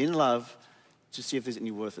in love to see if there's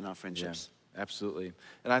any worth in our friendships. Yeah, absolutely.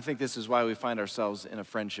 And I think this is why we find ourselves in a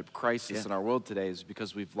friendship crisis in our world today, is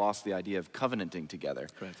because we've lost the idea of covenanting together.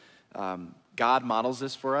 Correct. God models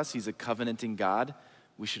this for us. He's a covenanting God.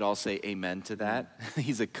 We should all say amen to that.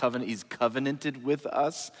 He's covenanted with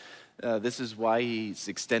us. This is why he's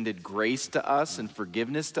extended grace to us and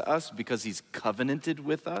forgiveness to us, because he's covenanted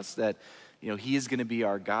with us that, he is going to be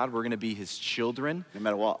our God. We're going to be his children. No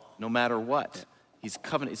matter what. No matter what. Yeah. He's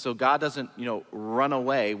covenant. So God doesn't, run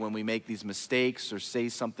away when we make these mistakes or say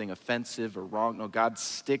something offensive or wrong. No, God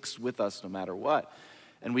sticks with us no matter what.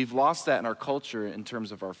 And we've lost that in our culture in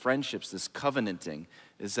terms of our friendships, this covenanting.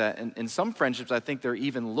 Is that in some friendships, I think they're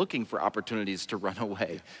even looking for opportunities to run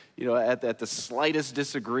away. At the slightest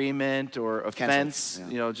disagreement or offense,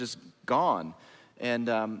 just gone. And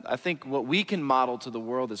I think what we can model to the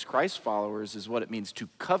world as Christ followers is what it means to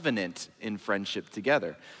covenant in friendship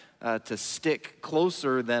together. To stick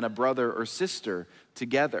closer than a brother or sister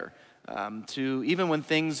together, to even when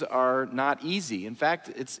things are not easy. In fact,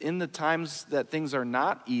 it's in the times that things are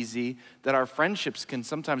not easy that our friendships can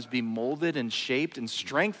sometimes be molded and shaped and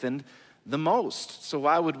strengthened the most. So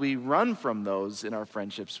why would we run from those in our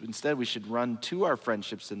friendships? Instead, we should run to our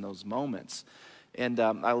friendships in those moments. And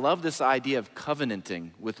I love this idea of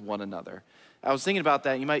covenanting with one another. I was thinking about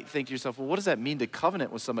that. You might think to yourself, well, what does that mean to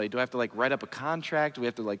covenant with somebody? Do I have to write up a contract? Do we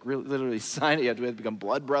have to literally sign it? Do we have to become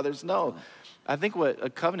blood brothers? No. I think what a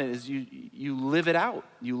covenant is, you live it out.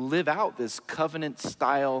 You live out this covenant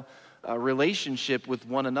style relationship with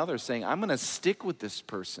one another, saying, I'm going to stick with this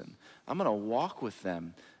person. I'm going to walk with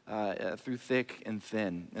them through thick and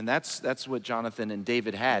thin. And that's what Jonathan and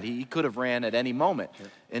David had. He could have ran at any moment,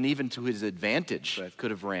 and even to his advantage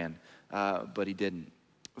could have ran, but he didn't.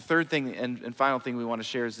 The third thing and final thing we want to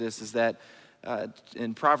share is that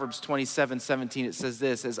in Proverbs 27:17 it says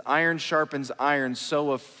this: as iron sharpens iron,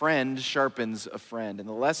 so a friend sharpens a friend. And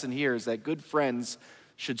the lesson here is that good friends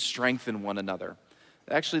should strengthen one another.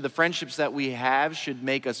 Actually, the friendships that we have should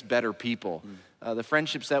make us better people. The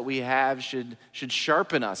friendships that we have should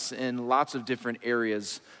sharpen us in lots of different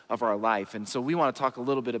areas of our life. And so we want to talk a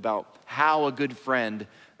little bit about how a good friend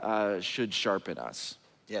should sharpen us.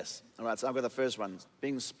 Yes. All right, so I've got the first one,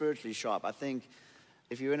 being spiritually sharp. I think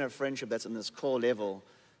if you're in a friendship that's in this core level,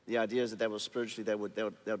 the idea is that they would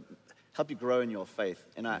help you grow in your faith.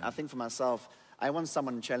 And I think for myself, I want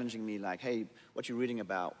someone challenging me like, hey, what you reading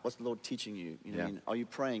about? What's the Lord teaching you? What I mean? Are you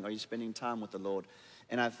praying? Are you spending time with the Lord?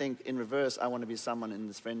 And I think in reverse, I want to be someone in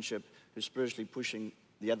this friendship who's spiritually pushing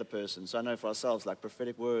the other person. So I know for ourselves, like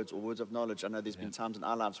prophetic words or words of knowledge, I know there's been times in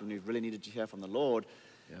our lives when we've really needed to hear from the Lord.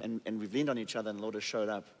 And we've leaned on each other and the Lord has showed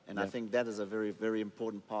up. And I think that is a very, very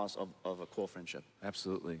important part of a core friendship.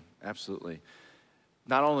 Absolutely, absolutely.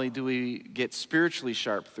 Not only do we get spiritually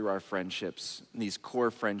sharp through our friendships, these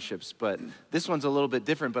core friendships, but this one's a little bit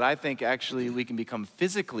different, but I think actually we can become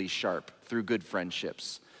physically sharp through good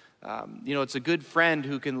friendships. It's a good friend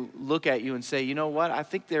who can look at you and say, you know what, I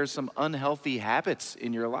think there's some unhealthy habits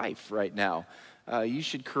in your life right now. You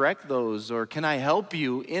should correct those, or can I help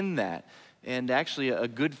you in that? And actually, a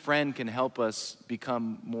good friend can help us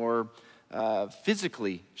become more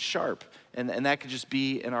physically sharp. And that could just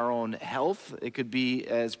be in our own health. It could be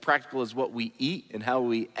as practical as what we eat and how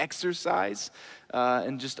we exercise,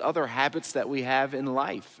 and just other habits that we have in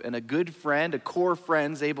life. And a good friend, a core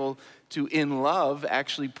friend, is able to, in love,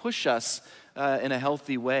 actually push us in a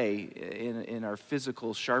healthy way in our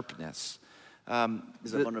physical sharpness.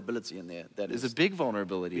 There's a vulnerability in there. There's a big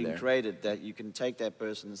vulnerability being there. created, that you can take that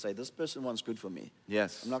person and say, this person wants good for me.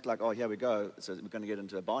 Yes. I'm not like, oh, here we go, so we're going to get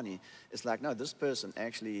into a Barney. It's like, no, this person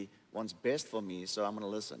actually wants best for me, so I'm going to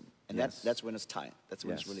listen. And that's when it's tight. That's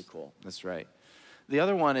when it's really cool. That's right. The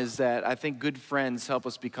other one is that I think good friends help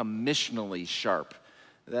us become missionally sharp.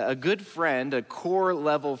 A good friend, a core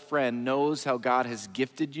level friend, knows how God has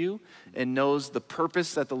gifted you and knows the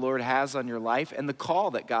purpose that the Lord has on your life and the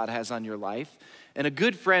call that God has on your life. And a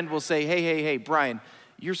good friend will say, hey, Brian,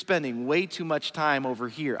 you're spending way too much time over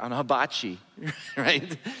here on hibachi,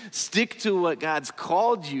 right? Stick to what God's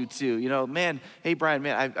called you to. Hey, Brian,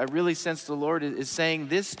 I really sense the Lord is saying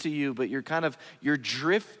this to you, but you're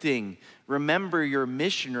drifting, remember your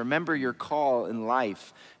mission, remember your call in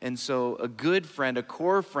life. And so a good friend, a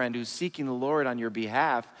core friend who's seeking the Lord on your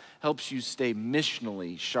behalf helps you stay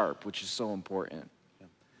missionally sharp, which is so important.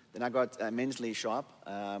 Then I got mentally sharp.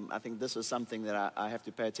 I think this is something that I have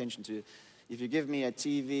to pay attention to. If you give me a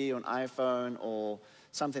TV or an iPhone or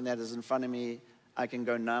something that is in front of me, I can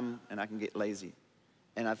go numb and I can get lazy.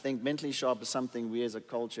 And I think mentally sharp is something we as a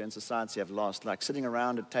culture and society have lost, like sitting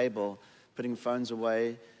around a table, putting phones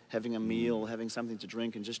away, having a meal, having something to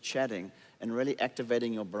drink, and just chatting, and really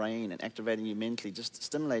activating your brain and activating you mentally just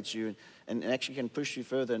stimulates you and actually can push you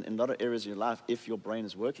further in a lot of areas of your life if your brain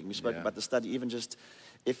is working. We spoke about the study, even just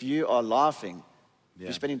if you are laughing, if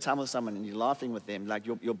you're spending time with someone and you're laughing with them, like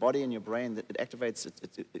your body and your brain, it activates,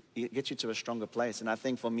 it gets you to a stronger place. And I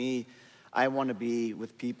think for me, I want to be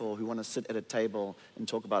with people who want to sit at a table and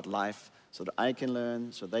talk about life so that I can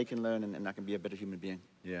learn, so they can learn, and I can be a better human being.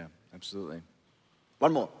 Yeah, absolutely.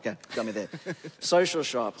 One more. Okay, got me there. Social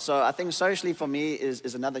sharp. So I think socially for me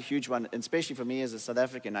is another huge one, and especially for me as a South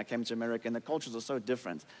African. I came to America, and the cultures are so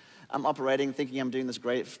different. I'm operating, thinking I'm doing this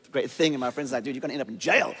great thing, and my friends are like, dude, you're going to end up in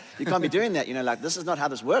jail. You can't be doing that. You know, like, this is not how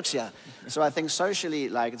this works here. So I think socially,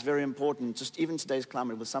 like, it's very important, just even today's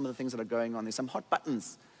climate, with some of the things that are going on, there's some hot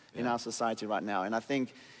buttons in our society right now. And I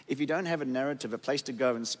think if you don't have a narrative, a place to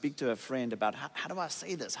go and speak to a friend about how do I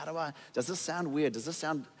say this? Does this sound weird? Does this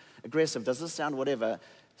sound aggressive? Does this sound whatever?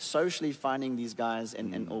 Socially finding these guys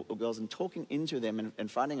or girls and talking into them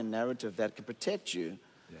and finding a narrative that can protect you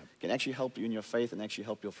can actually help you in your faith and actually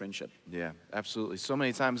help your friendship. Yeah, absolutely. So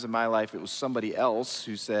many times in my life, it was somebody else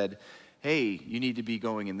who said, hey, you need to be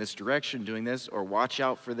going in this direction, doing this, or watch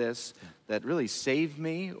out for this, that really saved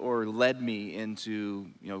me or led me into,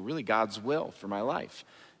 really God's will for my life.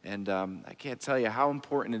 And I can't tell you how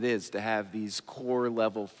important it is to have these core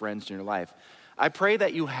level friends in your life. I pray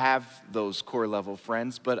that you have those core level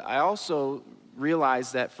friends, but I also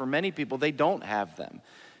realize that for many people, they don't have them.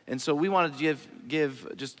 And so we want to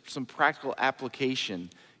give just some practical application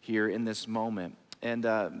here in this moment. And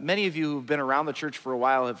many of you who've been around the church for a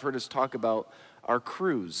while have heard us talk about our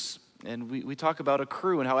crews. And we talk about a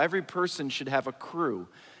crew and how every person should have a crew.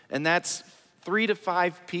 And that's 3 to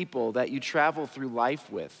 5 people that you travel through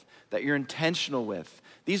life with, that you're intentional with.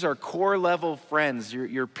 These are core level friends,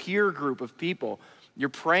 your peer group of people. You're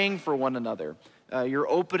praying for one another. You're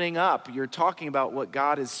opening up. You're talking about what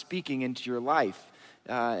God is speaking into your life.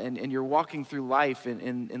 And you're walking through life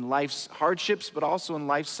in life's hardships, but also in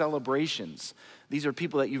life's celebrations. These are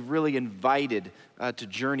people that you've really invited to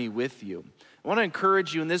journey with you. I want to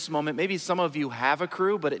encourage you in this moment. Maybe some of you have a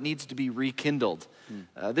crew, but it needs to be rekindled.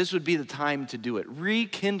 This would be the time to do it.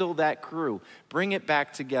 Rekindle that crew. Bring it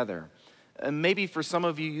back together. And maybe for some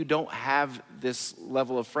of you, you don't have this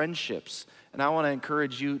level of friendships. And I want to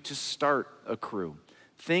encourage you to start a crew.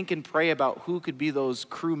 Think and pray about who could be those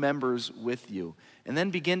crew members with you. And then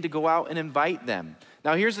begin to go out and invite them.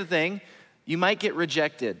 Now, here's the thing. You might get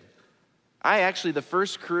rejected. The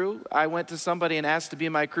first crew, I went to somebody and asked to be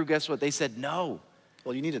in my crew. Guess what? They said no.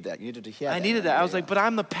 Well, you needed that. You needed to hear that. I needed that. I was like, but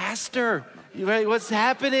I'm the pastor. What's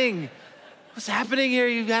happening? What's happening here?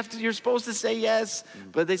 You're supposed to say yes.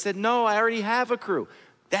 But they said, no, I already have a crew.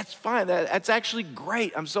 That's fine. That's actually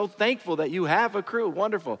great. I'm so thankful that you have a crew.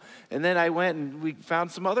 Wonderful. And then I went and we found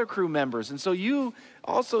some other crew members. And so you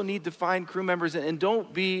also need to find crew members, and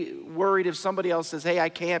don't be worried if somebody else says, hey, I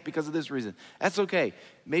can't because of this reason. That's okay.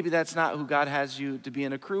 Maybe that's not who God has you to be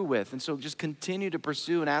in a crew with. And so just continue to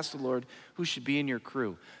pursue and ask the Lord who should be in your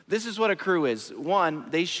crew. This is what a crew is. One,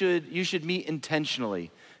 you should meet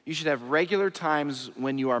intentionally. You should have regular times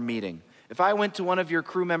when you are meeting. If I went to one of your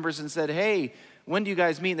crew members and said, hey, when do you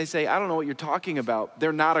guys meet? And they say, I don't know what you're talking about.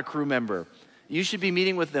 They're not a crew member. You should be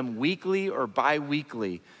meeting with them weekly or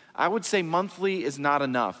bi-weekly. I would say monthly is not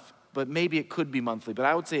enough, but maybe it could be monthly. But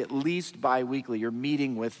I would say at least bi-weekly. You're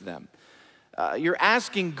meeting with them. You're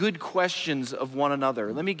asking good questions of one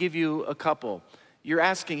another. Let me give you a couple. You're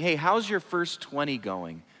asking, hey, how's your first 20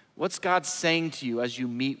 going? What's God saying to you as you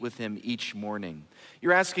meet with him each morning?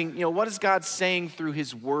 You're asking, what is God saying through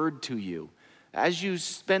his word to you? As you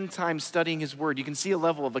spend time studying his word, you can see a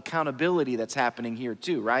level of accountability that's happening here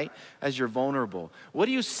too, right? As you're vulnerable. What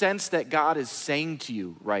do you sense that God is saying to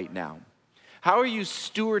you right now? How are you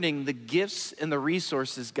stewarding the gifts and the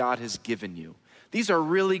resources God has given you? These are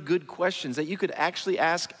really good questions that you could actually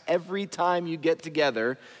ask every time you get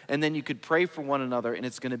together, and then you could pray for one another, and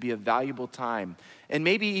it's going to be a valuable time. And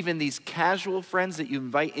maybe even these casual friends that you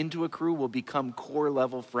invite into a crew will become core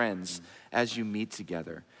level friends as you meet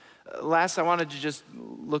together. Last, I wanted to just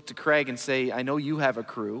look to Craig and say, I know you have a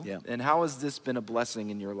crew, and how has this been a blessing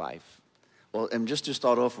in your life? Well, just to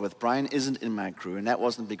start off with, Brian isn't in my crew, and that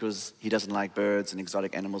wasn't because he doesn't like birds and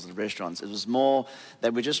exotic animals at restaurants. It was more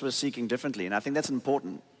that we just were seeking differently, and I think that's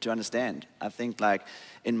important to understand. I think, like,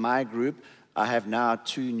 in my group, I have now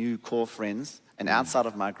 2 new core friends, and outside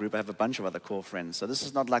of my group, I have a bunch of other core friends. So this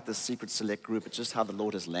is not like the secret select group, it's just how the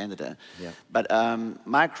Lord has landed it. Yeah. But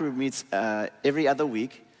my crew meets every other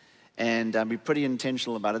week, and we're pretty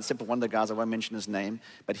intentional about it, except for one of the guys, I won't mention his name,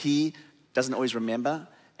 but he doesn't always remember,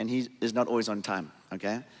 and he is not always on time,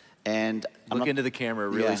 okay? And Look into the camera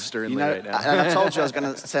really sternly right now. And I told you I was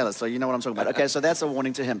going to tell it, so you know what I'm talking about. Okay, so that's a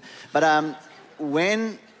warning to him. But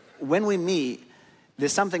when we meet,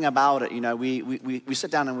 there's something about it, you know, we sit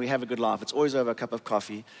down and we have a good laugh. It's always over a cup of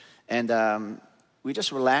coffee, and we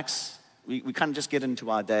just relax. We kind of just get into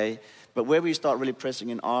our day. But where we start really pressing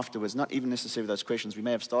in afterwards, not even necessarily those questions, we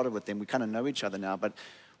may have started with them, we kind of know each other now, but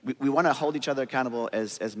we want to hold each other accountable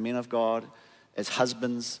as men of God, as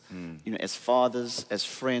husbands, you know, as fathers, as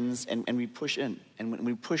friends, and we push in. And when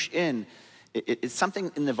we push in, it's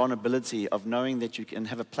something in the vulnerability of knowing that you can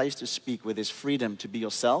have a place to speak where there's freedom to be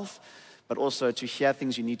yourself, but also to hear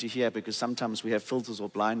things you need to hear, because sometimes we have filters or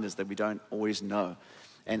blinders that we don't always know.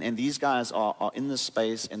 And these guys are in this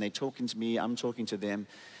space, and they're talking to me, I'm talking to them.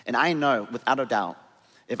 And I know, without a doubt,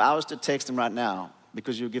 if I was to text them right now,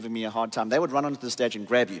 because you're giving me a hard time, they would run onto the stage and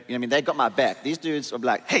grab you. You know what I mean? They got my back. These dudes are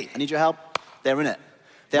like, hey, I need your help. They're in it.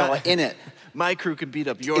 They are in it. My crew could beat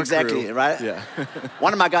up your exactly, crew. Right? Yeah.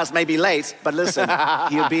 One of my guys may be late, but listen,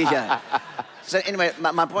 he'll be here. So anyway,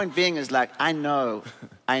 my point being is, like, I know,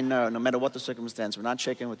 no matter what the circumstance, when I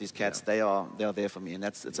check in with these cats, they are there for me, and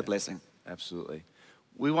it's a blessing. Absolutely.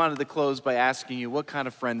 We wanted to close by asking you, what kind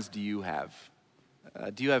of friends do you have?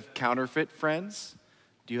 Do you have counterfeit friends?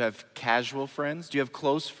 Do you have casual friends? Do you have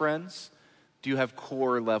close friends? Do you have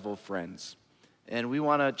core level friends? And we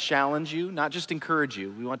want to challenge you, not just encourage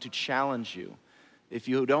you, we want to challenge you. If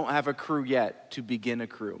you don't have a crew yet, to begin a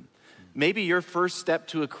crew. Maybe your first step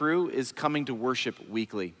to a crew is coming to worship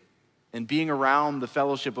weekly and being around the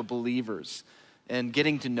fellowship of believers and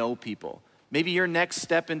getting to know people. Maybe your next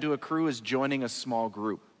step into a crew is joining a small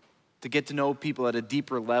group to get to know people at a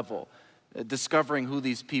deeper level, discovering who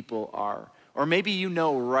these people are. Or maybe you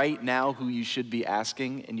know right now who you should be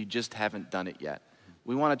asking and you just haven't done it yet.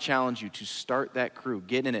 We want to challenge you to start that crew,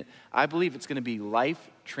 get in it. I believe it's going to be life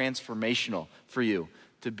transformational for you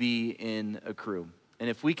to be in a crew. And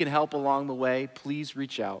if we can help along the way, please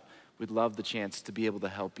reach out. We'd love the chance to be able to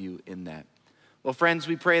help you in that. Well, friends,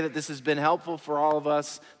 we pray that this has been helpful for all of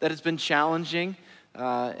us, that it's been challenging,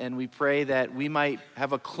 and we pray that we might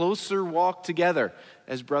have a closer walk together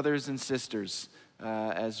as brothers and sisters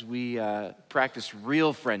as we practice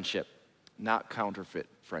real friendship, not counterfeit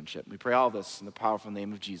friendship. We pray all this in the powerful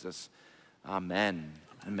name of Jesus. Amen.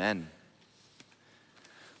 Amen.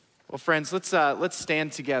 Well, friends, let's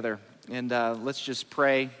stand together and let's just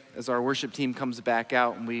pray as our worship team comes back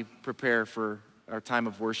out and we prepare for our time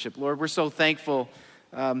of worship. Lord, we're so thankful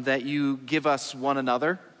that you give us one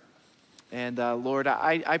another. And Lord,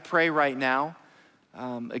 I pray right now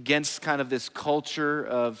against kind of this culture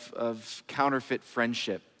of counterfeit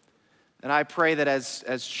friendship. And I pray that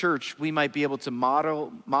as church, we might be able to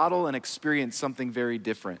model and experience something very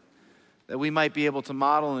different. That we might be able to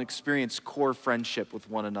model and experience core friendship with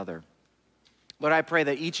one another. Lord, I pray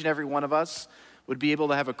that each and every one of us would be able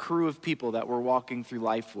to have a crew of people that we're walking through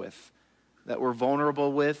life with, that we're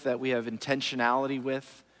vulnerable with, that we have intentionality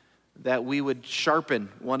with, that we would sharpen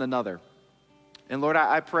one another. And Lord,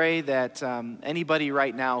 I pray that anybody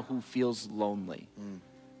right now who feels lonely,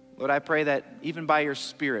 Lord, I pray that even by your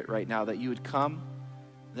Spirit right now, that you would come,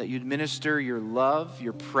 that you'd minister your love,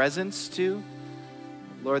 your presence to,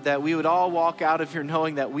 Lord, that we would all walk out of here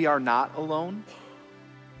knowing that we are not alone,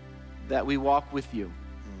 that we walk with you.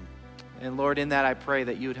 And Lord, in that I pray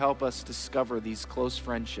that you would help us discover these close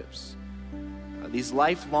friendships, these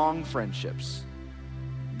lifelong friendships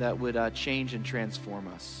that would change and transform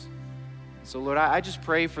us. So Lord, I just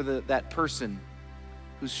pray for that person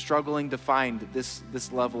who's struggling to find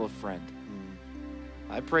this level of friend.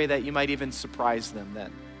 I pray that you might even surprise them,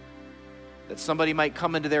 that somebody might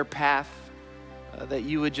come into their path, that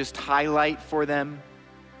you would just highlight for them,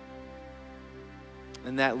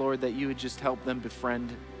 and that, Lord, that you would just help them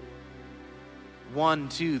befriend 1,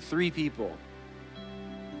 2, 3 people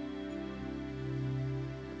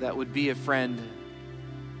that would be a friend,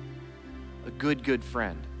 a good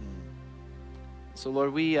friend. So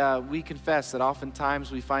Lord, we confess that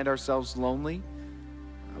oftentimes we find ourselves lonely.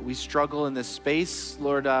 We struggle in this space.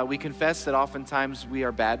 Lord, we confess that oftentimes we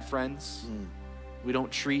are bad friends. We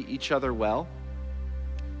don't treat each other well.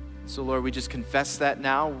 So Lord, we just confess that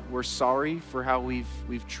now. We're sorry for how we've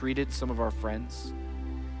treated some of our friends.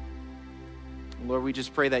 Lord, we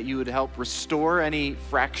just pray that you would help restore any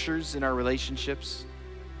fractures in our relationships,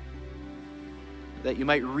 that you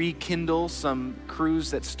might rekindle some crews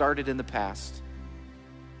that started in the past.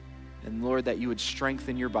 And Lord, that you would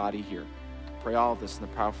strengthen your body here. Pray all of this in the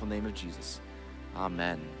powerful name of Jesus.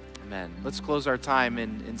 Amen. Amen. Let's close our time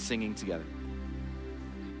in singing together.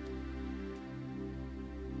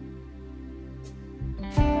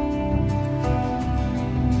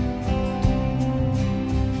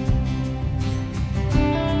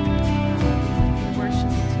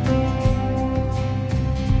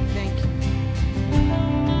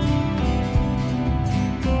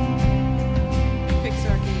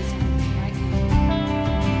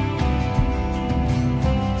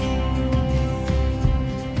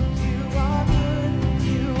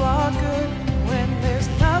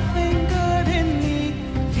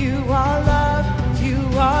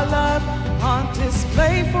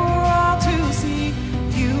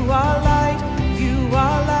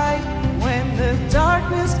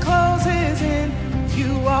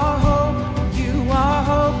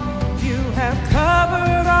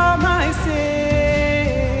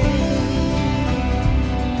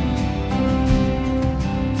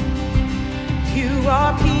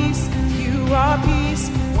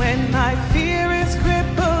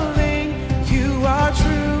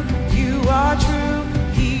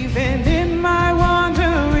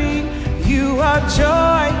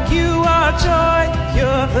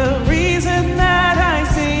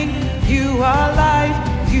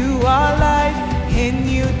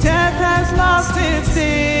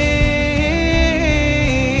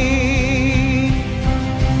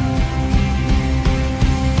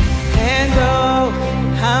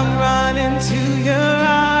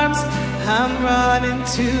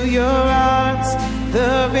 To your arms,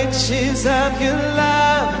 the riches of your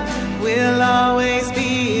love will always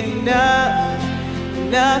be enough.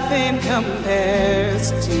 Nothing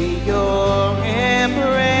compares to your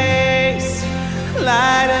embrace.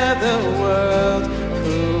 Light of the world,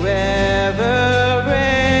 forever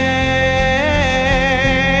reign.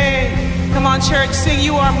 Come on, church, sing.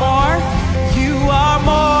 You are more. You are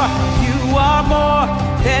more. You are more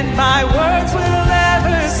than my words will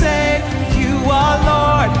ever say. You are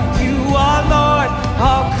Lord, you are Lord,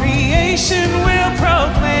 all creation will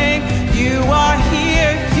proclaim. You are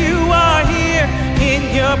here, in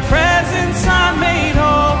your presence I'm made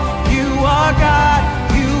whole. You are God,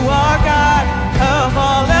 of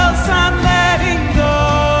all else I'm letting go.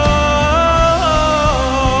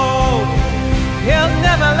 He'll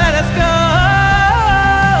never let us go.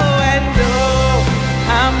 And oh,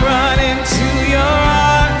 I'm running to your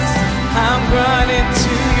arms, I'm running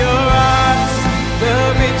to your arms. The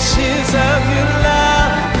riches of your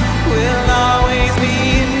love will always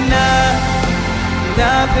be enough.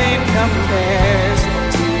 Nothing compares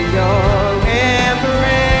to your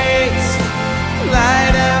embrace.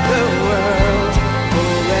 Light of the world,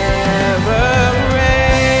 forever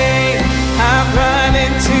reign. I'm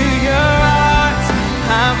running to your arms.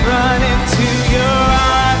 I'm running to your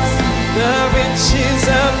arms. The riches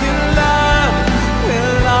of your love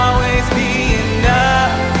will always be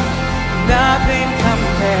enough. Nothing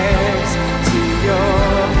compares to your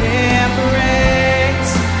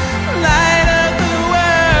embrace. Light of the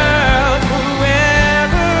world,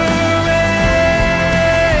 forever reign.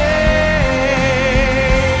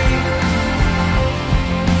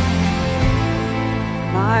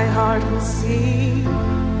 My heart will sing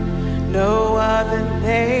no other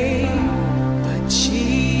name but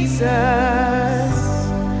Jesus,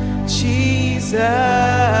 Jesus.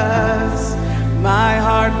 My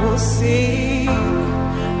heart will sing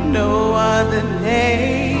no other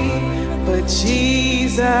name but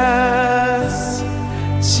Jesus,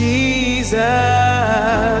 Jesus.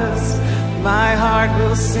 My heart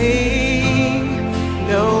will sing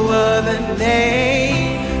no other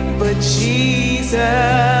name but Jesus,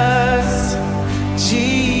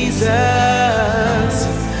 Jesus.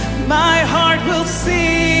 My heart will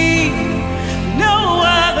sing no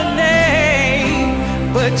other name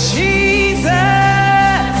but Jesus,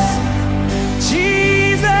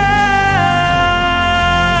 Jesus.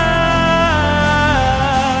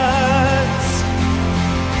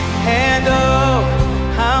 And oh,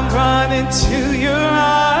 I'm running to your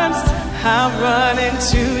arms, I'm running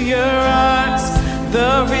to your arms.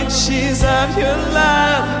 The riches of your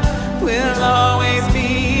love will always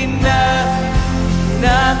be enough.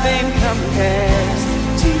 Nothing compares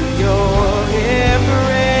to your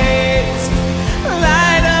embrace.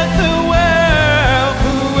 Light of the world,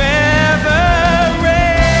 forever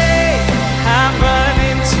reign. I'm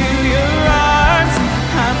running to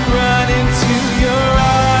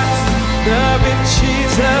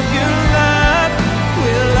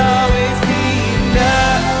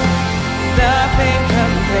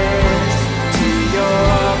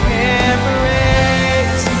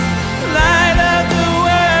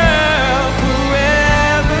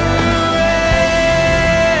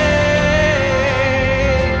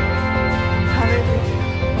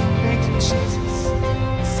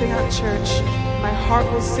church. My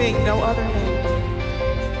heart will sing no other name.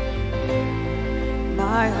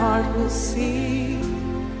 My heart will sing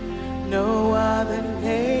no other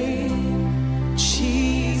name.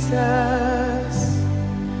 Jesus,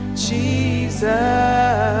 Jesus,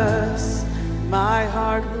 my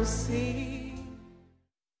heart will sing.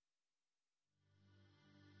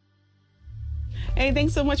 Hey,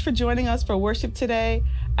 thanks so much for joining us for worship today.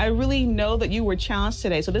 I really know that you were challenged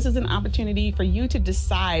today. So this is an opportunity for you to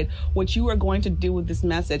decide what you are going to do with this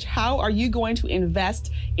message. How are you going to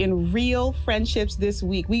invest in real friendships this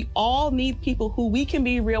week? We all need people who we can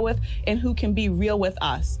be real with and who can be real with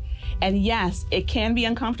us. And yes, it can be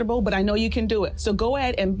uncomfortable, but I know you can do it. So go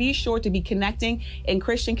ahead and be sure to be connecting in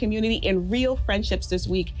Christian community in real friendships this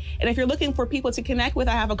week. And if you're looking for people to connect with,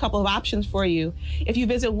 I have a couple of options for you. If you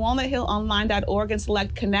visit walnuthillonline.org and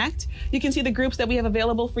select Connect, you can see the groups that we have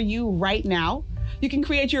available for you right now. You can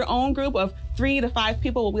create your own group of 3 to 5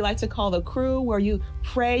 people, what we like to call the crew, where you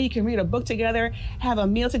pray, you can read a book together, have a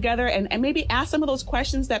meal together, and maybe ask some of those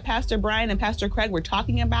questions that Pastor Brian and Pastor Craig were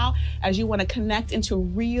talking about as you want to connect into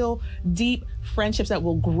real, deep friendships that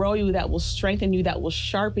will grow you, that will strengthen you, that will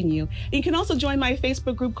sharpen you. And you can also join my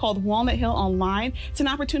Facebook group called Walnut Hill Online. It's an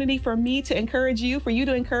opportunity for me to encourage you, for you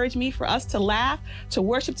to encourage me, for us to laugh, to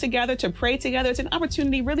worship together, to pray together. It's an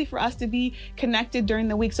opportunity really for us to be connected during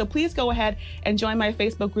the week. So please go ahead and join my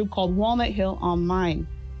Facebook group called Walnut Hill Online.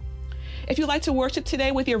 If you'd like to worship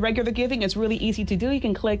today with your regular giving, it's really easy to do. You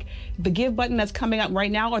can click the give button that's coming up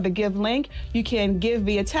right now or the give link. You can give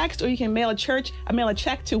via text or you can mail a check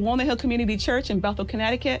to Walnut Hill Community Church in Bethel,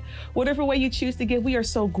 Connecticut. Whatever way you choose to give, we are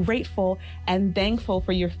so grateful and thankful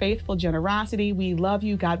for your faithful generosity. We love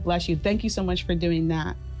you. God bless you. Thank you so much for doing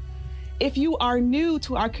that. If you are new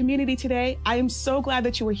to our community today, I am so glad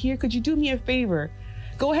that you were here. Could you do me a favor?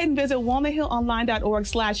 Go ahead and visit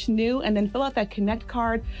walnuthillonline.org/new and then fill out that connect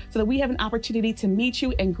card so that we have an opportunity to meet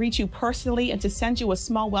you and greet you personally and to send you a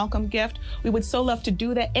small welcome gift. We would so love to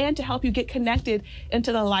do that and to help you get connected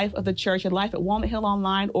into the life of the church, your life at Walnut Hill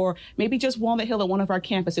Online, or maybe just Walnut Hill at one of our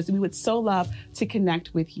campuses. We would so love to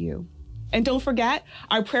connect with you. And don't forget,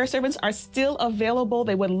 our prayer servants are still available.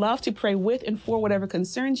 They would love to pray with and for whatever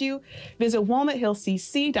concerns you. Visit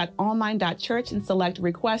walnuthillcc.online.church and select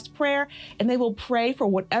Request Prayer, and they will pray for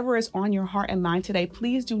whatever is on your heart and mind today.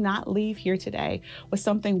 Please do not leave here today with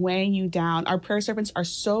something weighing you down. Our prayer servants are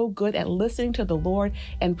so good at listening to the Lord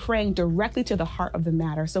and praying directly to the heart of the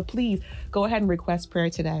matter. So please go ahead and request prayer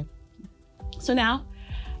today. So now,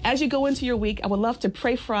 as you go into your week, I would love to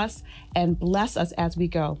pray for us and bless us as we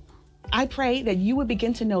go. I pray that you would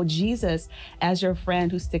begin to know Jesus as your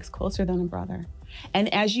friend who sticks closer than a brother.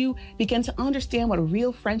 And as you begin to understand what a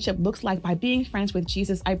real friendship looks like by being friends with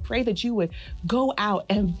Jesus, I pray that you would go out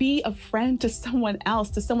and be a friend to someone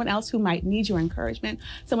else who might need your encouragement,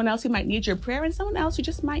 someone else who might need your prayer, and someone else who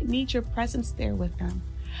just might need your presence there with them.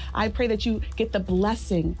 I pray that you get the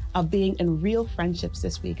blessing of being in real friendships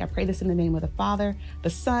this week. I pray this in the name of the Father, the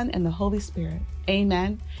Son, and the Holy Spirit.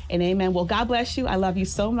 Amen and amen. Well, God bless you. I love you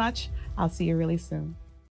so much. I'll see you really soon.